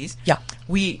 60s, Yeah.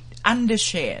 we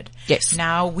undershared. Yes.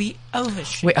 Now we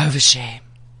overshare. we overshare.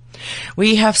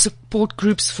 We have support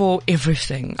groups for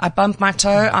everything. I bumped my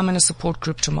toe. I'm in a support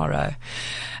group tomorrow.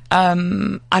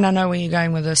 And I know where you're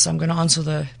going with this. I'm going to answer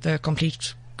the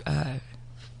complete,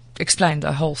 explain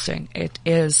the whole thing. It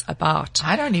is about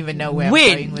I don't even know where I'm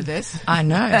when. going with this. I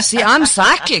know. See, I'm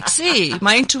psychic. See,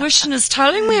 my intuition is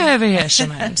telling me over here,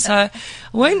 Shaman. So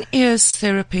when is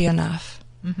therapy enough?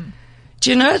 Mm-hmm. Do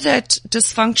you know that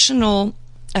dysfunctional,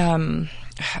 and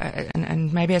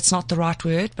maybe it's not the right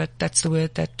word, but that's the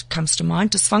word that comes to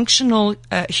mind, dysfunctional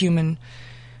human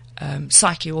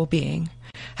psyche or being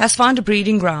has found a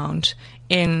breeding ground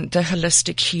in the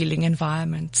holistic healing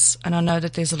environments. And I know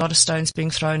that there's a lot of stones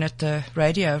being thrown at the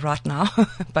radio right now,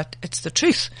 but it's the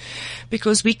truth,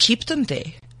 because we keep them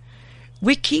there.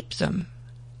 We keep them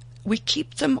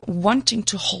wanting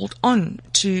to hold on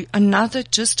to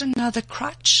just another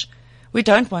crutch. We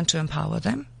don't want to empower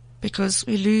them because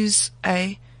we lose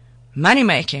a money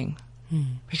making,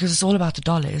 because it's all about the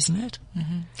dollar, isn't it?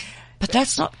 Mm-hmm. But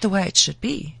that's not the way it should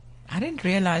be. I didn't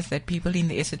realize that people in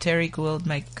the esoteric world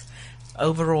make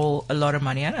overall a lot of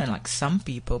money. I don't know, like some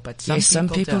people, but some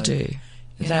people don't. do.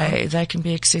 They can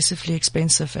be excessively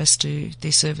expensive as to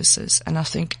their services, and I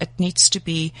think it needs to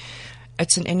be.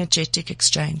 It's an energetic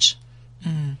exchange.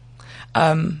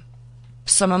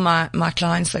 Some of my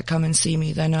clients that come and see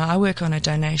me, they know I work on a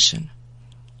donation.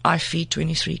 I feed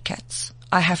 23 cats.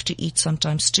 I have to eat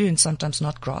sometimes stew and sometimes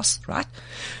not grass, right?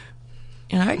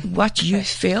 You know, what you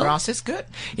feel. Grass is good.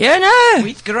 Yeah, no.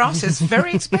 Wheat grass is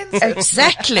very expensive.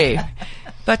 Exactly.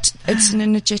 But it's an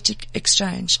energetic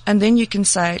exchange. And then you can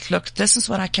say, look, this is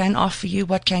what I can offer you.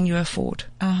 What can you afford?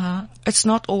 Uh-huh. It's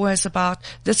not always about,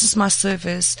 this is my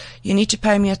service. You need to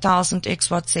pay me 1,000 X,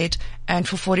 Y, Z, and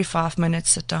for 45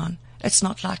 minutes sit down. It's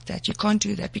not like that. You can't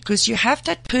do that because you have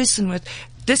that person with,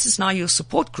 this is now your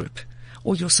support group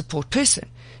or your support person.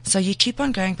 So you keep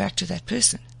on going back to that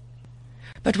person.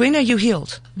 But when are you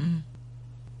healed?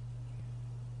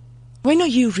 When are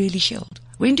you really healed?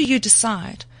 When do you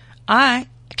decide, I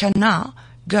can now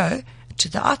go to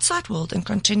the outside world and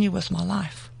continue with my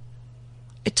life?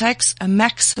 It takes a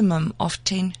maximum of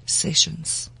 10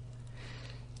 sessions.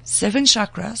 7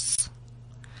 chakras,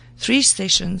 3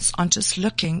 sessions on just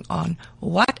looking on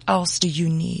what else do you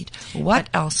need? What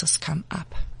else has come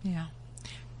up? Yeah.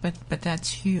 But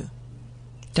that's you.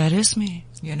 That is me.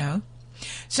 You know?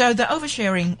 So the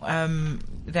oversharing,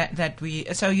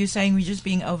 so you're saying we're just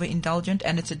being overindulgent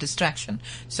and it's a distraction.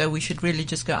 So we should really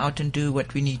just go out and do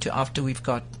what we need to after we've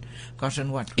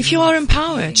gotten what we If you need. are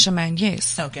empowered, Shaman,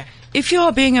 yes. Okay. If you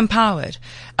are being empowered,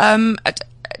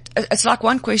 it's like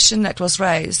one question that was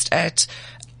raised at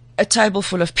a table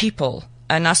full of people,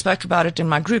 and I spoke about it in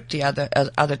my group the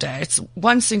other day. It's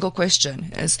one single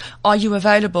question is, are you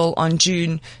available on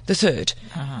June the 3rd?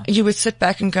 Uh-huh. You would sit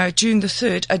back and go, June the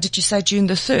 3rd? Did you say June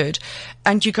the 3rd?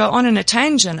 And you go on in a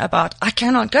tangent about, I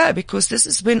cannot go because this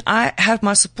is when I have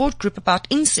my support group about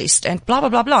incest and blah, blah,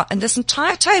 blah, blah. And this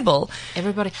entire table.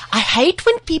 Everybody, I hate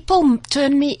when people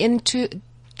turn me into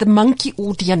the monkey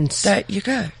audience. There you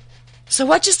go. So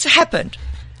what just happened?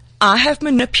 I have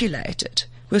manipulated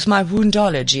with my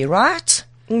woundology, right?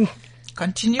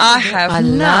 Continue. I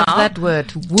love that word,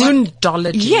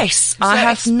 woundology. Yes, I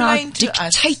have now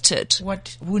dictated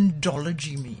what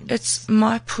woundology means. It's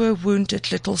my poor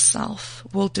wounded little self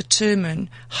will determine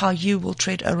how you will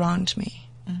tread around me.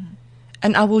 Mm-hmm.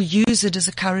 And I will use it as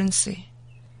a currency.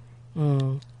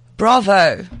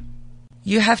 Bravo.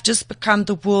 You have just become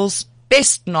the world's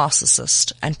best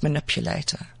narcissist and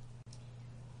manipulator.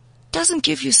 Doesn't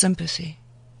give you sympathy.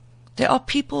 There are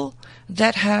people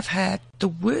that have had the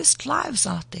worst lives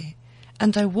out there,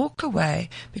 and they walk away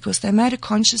because they made a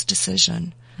conscious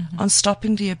decision on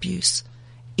stopping the abuse,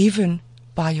 even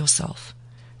by yourself,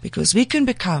 because we can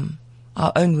become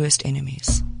our own worst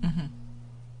enemies.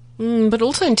 But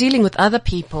also in dealing with other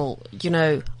people,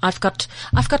 I've got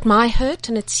my hurt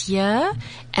and it's here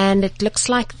and it looks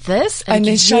like this. And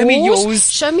then show me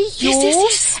yours. Show me yours.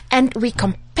 Yes. And we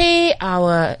compare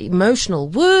our emotional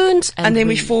wounds. And then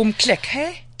we form click,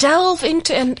 hey? Delve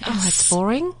into, and it's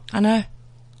boring. I know.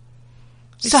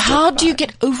 So how do you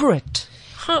get over it?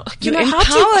 How do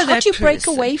you break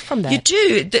away from that? You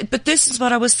do, but this is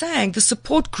what I was saying, the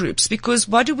support groups, because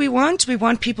what do we want? We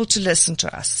want people to listen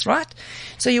to us, right?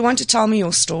 So you want to tell me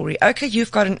your story. Okay,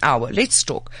 you've got an hour. Let's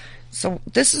talk. So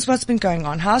this is what's been going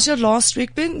on. How's your last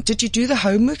week been? Did you do the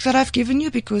homework that I've given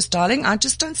you? Because, darling, I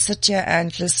just don't sit here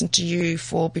and listen to you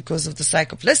because of the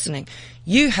sake of listening.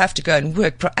 You have to go and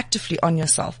work proactively on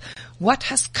yourself. What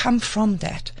has come from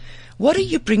that? What are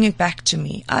you bringing back to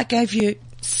me? I gave you,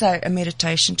 say, a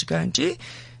meditation to go and do.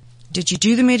 Did you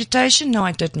do the meditation? No,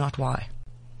 I did not. Why?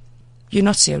 You're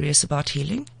not serious about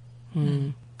healing.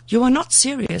 You are not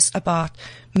serious about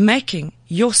making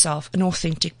yourself an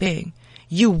authentic being.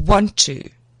 You want to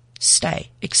stay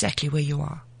exactly where you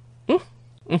are.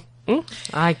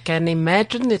 I can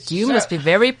imagine that you must be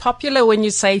very popular when you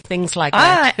say things like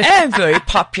that. I am very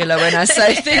popular when I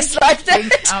say things like that.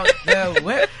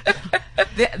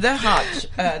 The heart,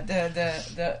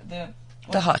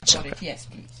 the heart chakra. Yes,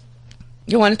 please.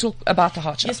 You want to talk about the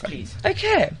heart chakra? Yes, please.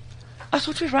 Okay. I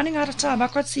thought we were running out of time. I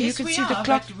can't see. Yes, you can we see are, the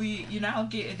clock. but I'll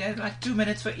get there's like 2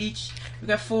 minutes for each. We've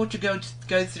got 4 to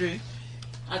go through.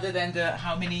 Other than the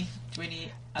how many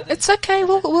 20. It's okay.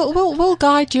 We'll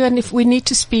guide you, and if we need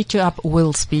to speed you up,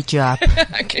 we'll speed you up.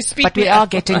 Okay, but we are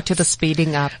getting to the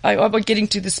speeding up. We're getting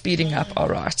to the speeding up. All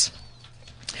right.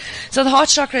 So the heart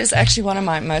chakra is actually one of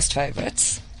my most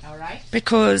favorites. All right.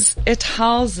 Because it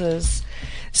houses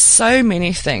so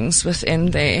many things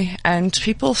within there, and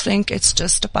people think it's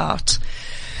just about,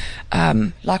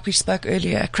 like we spoke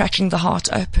earlier, cracking the heart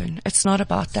open. It's not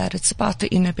about that. It's about the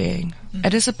inner being.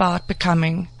 It is about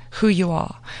becoming who you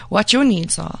are, what your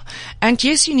needs are. And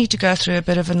yes, you need to go through a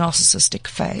bit of a narcissistic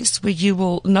phase where you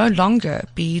will no longer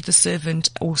be the servant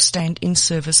or stand in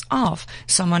service of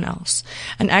someone else,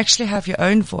 and actually have your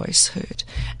own voice heard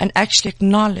and actually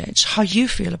acknowledge how you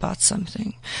feel about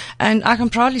something. And I can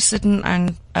probably sit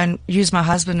and use my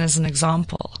husband as an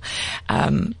example.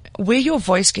 Where your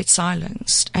voice gets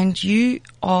silenced and you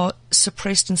are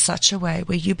suppressed in such a way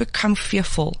where you become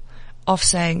fearful of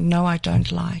saying, no, I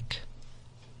don't like.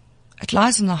 It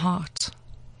lies in the heart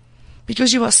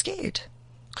because you are scared,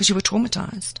 because you were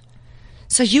traumatized.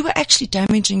 So you were actually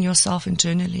damaging yourself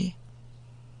internally.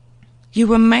 You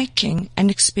were making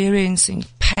and experiencing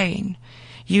pain.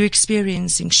 You're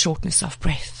experiencing shortness of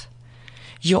breath.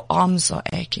 Your arms are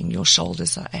aching. Your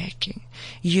shoulders are aching.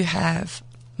 You have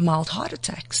mild heart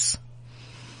attacks.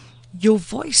 Your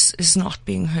voice is not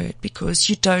being heard because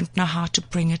you don't know how to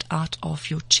bring it out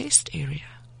of your chest area.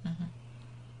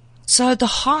 So the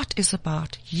heart is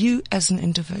about you as an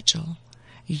individual,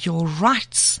 your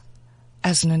rights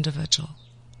as an individual,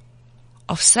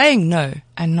 of saying no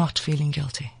and not feeling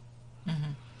guilty.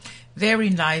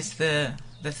 Therein lies the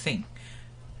thing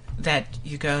that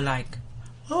you go like,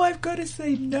 oh, I've got to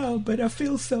say no, but I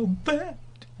feel so bad.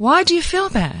 Why do you feel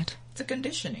bad? It's a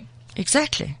conditioning.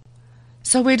 Exactly.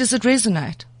 So where does it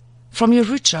resonate? From your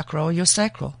root chakra or your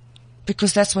sacral?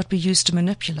 Because that's what we use to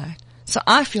manipulate. So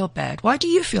I feel bad. Why do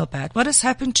you feel bad? What has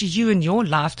happened to you in your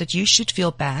life that you should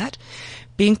feel bad?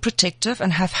 Being protective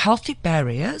and have healthy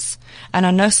barriers. And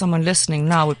I know someone listening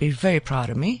now would be very proud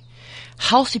of me.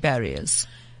 Healthy barriers.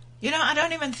 I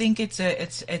don't even think it's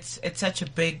such a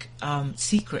big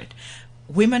secret.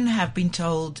 Women have been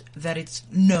told that it's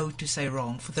no to say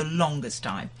wrong for the longest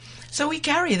time. So we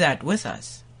carry that with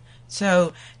us.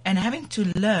 So, and having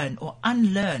to learn or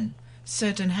unlearn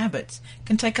certain habits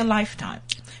can take a lifetime.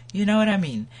 You know what I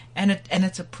mean? And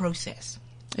it's a process.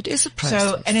 It is a process.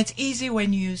 So, and it's easy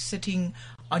when you're sitting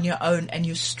on your own and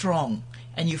you're strong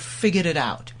and you figured it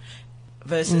out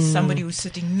versus somebody who's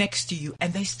sitting next to you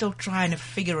and they're still trying to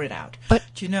figure it out. But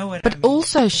do you know what I mean?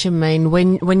 Also, Shemaine,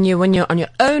 when you're on your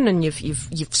own and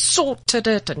you've sorted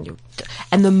it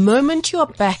and the moment you are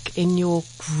back in your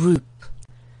group,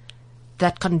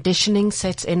 that conditioning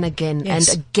sets in again, and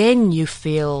again you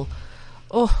feel,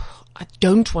 oh, I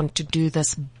don't want to do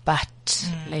this, but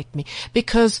let me.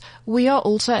 Because we are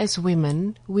also, as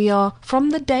women, we are,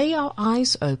 from the day our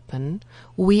eyes open,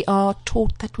 we are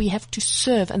taught that we have to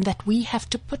serve and that we have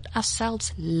to put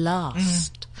ourselves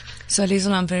last. So,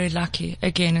 Liesl, I'm very lucky,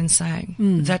 again, in saying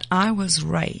that I was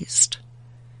raised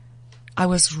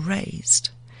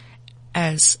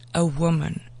as a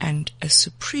woman and a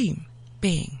supreme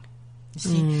being You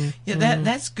see,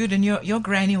 that's good, and your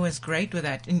granny was great with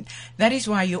that, and that is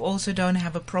why you also don't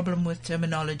have a problem with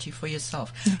terminology for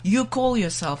yourself. You call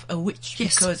yourself a witch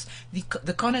because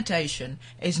the connotation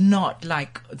is not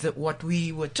like what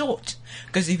we were taught.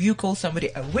 Because if you call somebody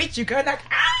a witch, you go like,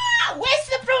 where's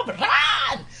the problem?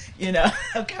 Run! You know,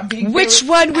 which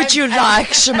one would you like,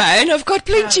 Shemaine? I've got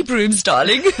plenty brooms,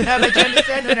 darling. No, but you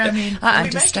understand what I mean? I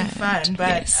understand. We're making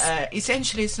fun, but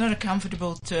essentially it's not a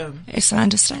comfortable term. Yes, I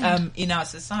understand. In our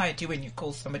society, when you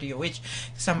call somebody a witch,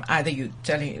 either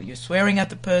you're swearing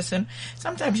at the person.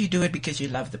 Sometimes you do it because you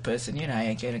love the person. You know,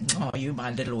 you're getting, oh, you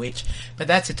my little witch. But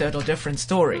that's a total different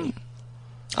story.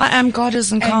 I am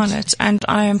Goddess incarnate, and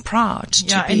I am proud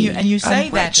to be and you say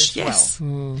a that witch. as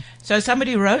well. So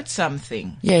somebody wrote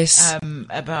something,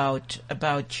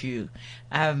 about you,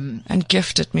 and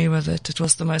gifted me with it. It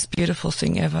was the most beautiful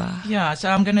thing ever. Yeah. So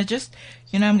I'm gonna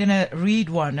I'm gonna read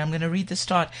one. I'm gonna read the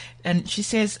start, and she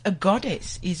says, "A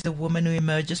goddess is a woman who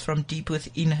emerges from deep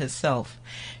within herself.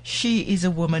 She is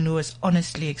a woman who has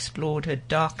honestly explored her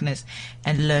darkness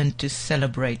and learned to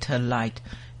celebrate her light."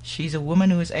 She's a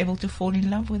woman who is able to fall in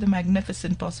love with the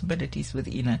magnificent possibilities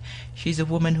within her. She's a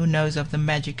woman who knows of the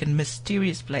magic and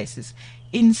mysterious places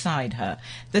inside her,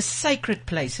 the sacred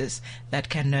places that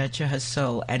can nurture her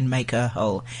soul and make her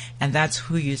whole. And that's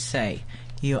who you say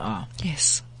you are.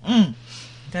 Yes.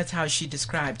 That's how she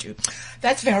described you.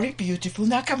 That's very beautiful.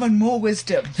 Now come on, more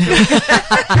wisdom.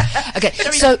 Okay,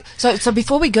 so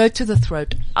before we go to the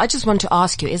throat, I just want to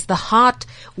ask you, is the heart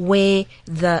where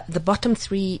the bottom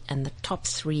three and the top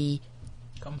three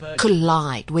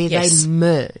collide, where they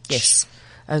merge? Yes.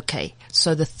 Okay,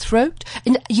 so the throat,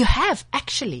 and you have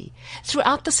actually,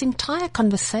 throughout this entire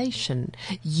conversation,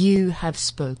 you have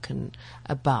spoken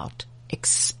about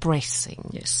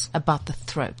expressing about the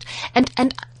throat.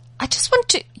 And I just want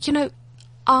to,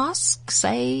 ask,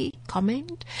 say,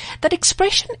 comment, that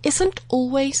expression isn't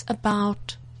always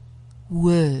about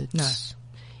words. No.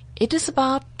 It is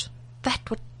about that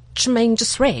what Shemaine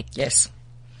just read. Yes.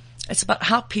 It's about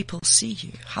how people see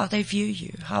you, how they view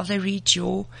you, how they read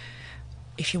your,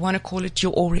 if you want to call it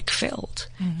your auric field,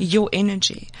 your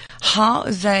energy, how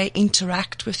they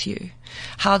interact with you,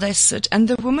 how they sit. And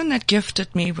the woman that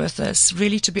gifted me with this,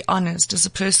 really to be honest, is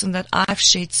a person that I've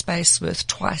shared space with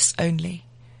twice only.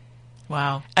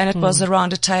 Wow. And it was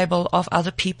around a table of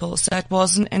other people, so it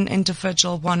wasn't an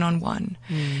individual one-on-one.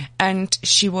 And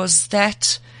she was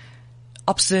that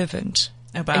observant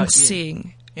about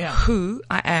seeing who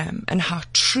I am and how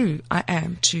true I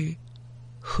am to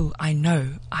who I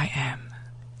know I am.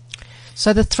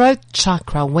 So the throat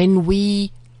chakra, when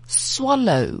we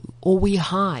swallow or we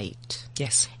hide,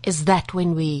 is that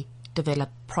when we develop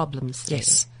problems there?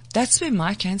 Yes. That's where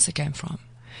my cancer came from,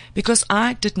 because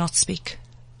I did not speak.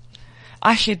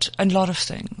 I hid a lot of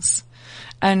things,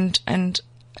 and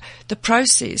the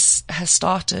process has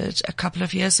started a couple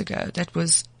of years ago. That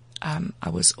was I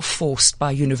was forced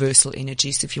by universal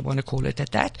energies, if you want to call it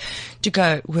that, to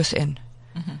go within.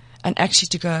 And actually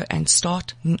to go and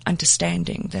start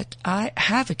understanding that I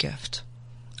have a gift.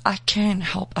 I can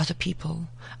help other people.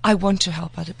 I want to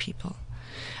help other people.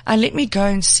 And let me go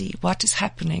and see what is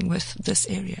happening with this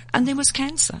area. And there was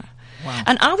cancer. Wow.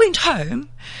 And I went home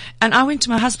and I went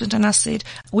to my husband and I said,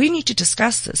 we need to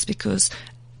discuss this, because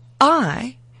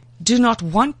I do not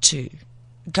want to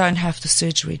go and have the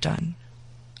surgery done.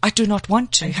 I do not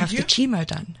want to have the chemo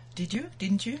done. Did you?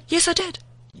 Didn't you? Yes, I did.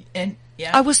 And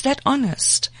I was that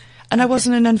honest. And I was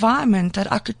in an environment that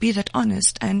I could be that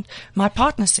honest. And my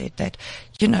partner said that,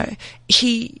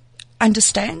 he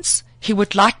understands. He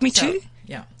would like me to,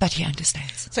 but he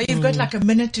understands. So you've got like a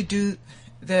minute to do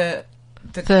the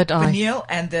third eye, pineal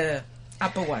and the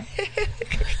upper one.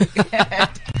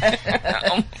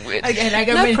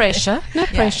 No pressure.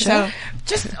 So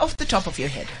just off the top of your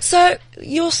head. So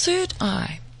your third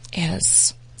eye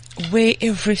is where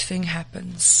everything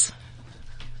happens.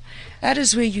 That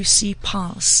is where you see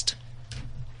past.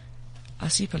 I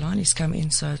see Polani's come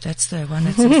in, so that's the one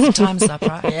that's the time's up,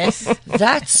 right? Yes.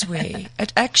 That's where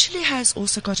it actually has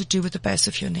also got to do with the base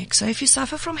of your neck. So if you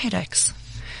suffer from headaches,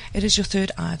 it is your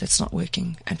third eye that's not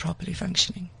working and properly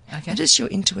functioning. Okay. It is your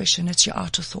intuition, it's your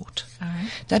outer thought. All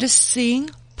right. That is seeing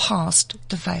past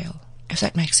the veil, if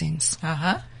that makes sense.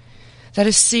 That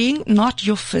is seeing not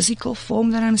your physical form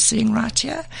that I'm seeing right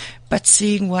here, but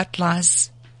seeing what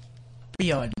lies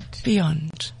beyond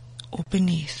or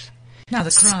beneath. Now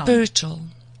the crown. Spiritual.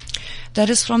 That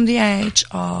is from the age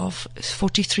of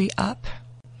 43 up,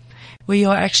 where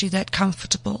you're actually that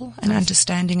comfortable and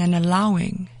understanding and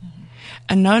allowing,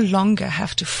 and no longer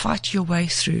have to fight your way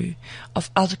through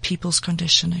of other people's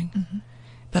conditioning,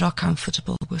 but are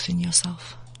comfortable within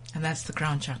yourself. And that's the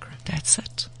crown chakra. That's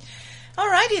it.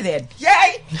 Alrighty then.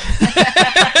 Yay!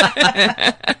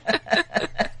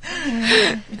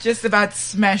 We just about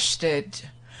smashed it.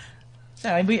 So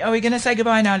are we going to say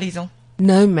goodbye now, Liesl?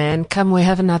 No, man. Come, we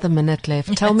have another minute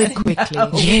left. Tell me quickly.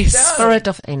 No, Yes. don't. Spirit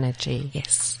of energy.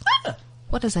 Yes.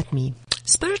 What does that mean?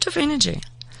 Spirit of energy.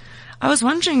 I was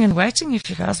wondering and waiting if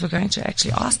you guys were going to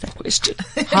actually ask that question.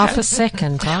 Half a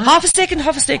second, right? Half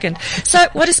a second. So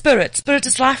what is spirit? Spirit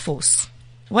is life force.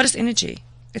 What is energy?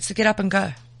 It's to get up and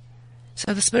go.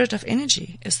 So the spirit of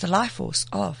energy is the life force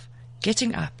of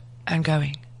getting up and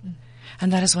going.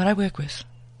 And that is what I work with.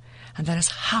 And that is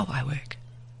how I work.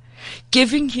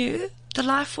 Giving you the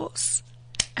life force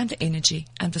and the energy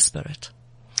and the spirit.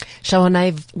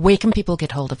 Sharwanae, where can people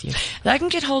get hold of you? They can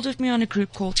get hold of me on a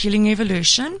group called Healing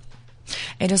Evolution.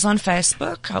 It is on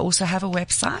Facebook. I also have a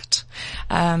website.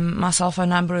 My cell phone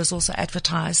number is also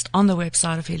advertised on the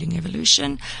website of Healing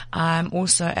Evolution. I'm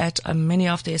also at many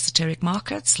of the esoteric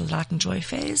markets, Light and Joy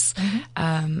Fairs.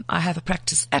 I have a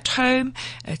practice at home.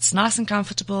 It's nice and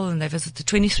comfortable, and they visit the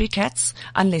 23 cats,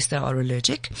 unless they are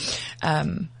allergic.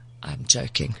 I'm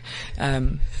joking.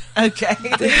 Okay,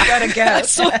 then you gotta go. I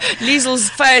saw Liesel's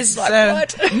face like,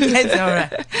 what? It's all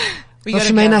right. We Well,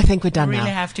 gotta Shemaine, go. I think we're done we really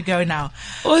now. have to go now.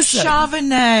 Awesome.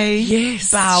 Chardonnay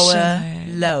Yes, Bauer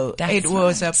Shemaine. Low. That's It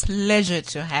was right. a pleasure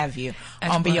to have you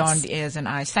on was. Beyond Ears and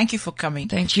Eyes. Thank you for coming.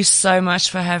 Thank you so much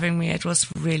for having me. It was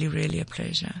really, really a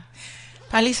pleasure.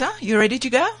 Palisa, you ready to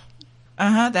go?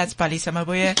 That's Palisa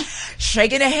Mabuya.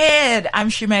 Shaking her head. I'm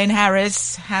Shemaine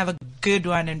Harris. Have a good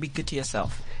one and be good to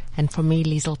yourself. And from me,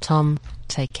 Liesl Tom,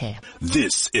 take care.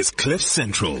 This is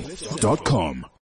CliffCentral.com.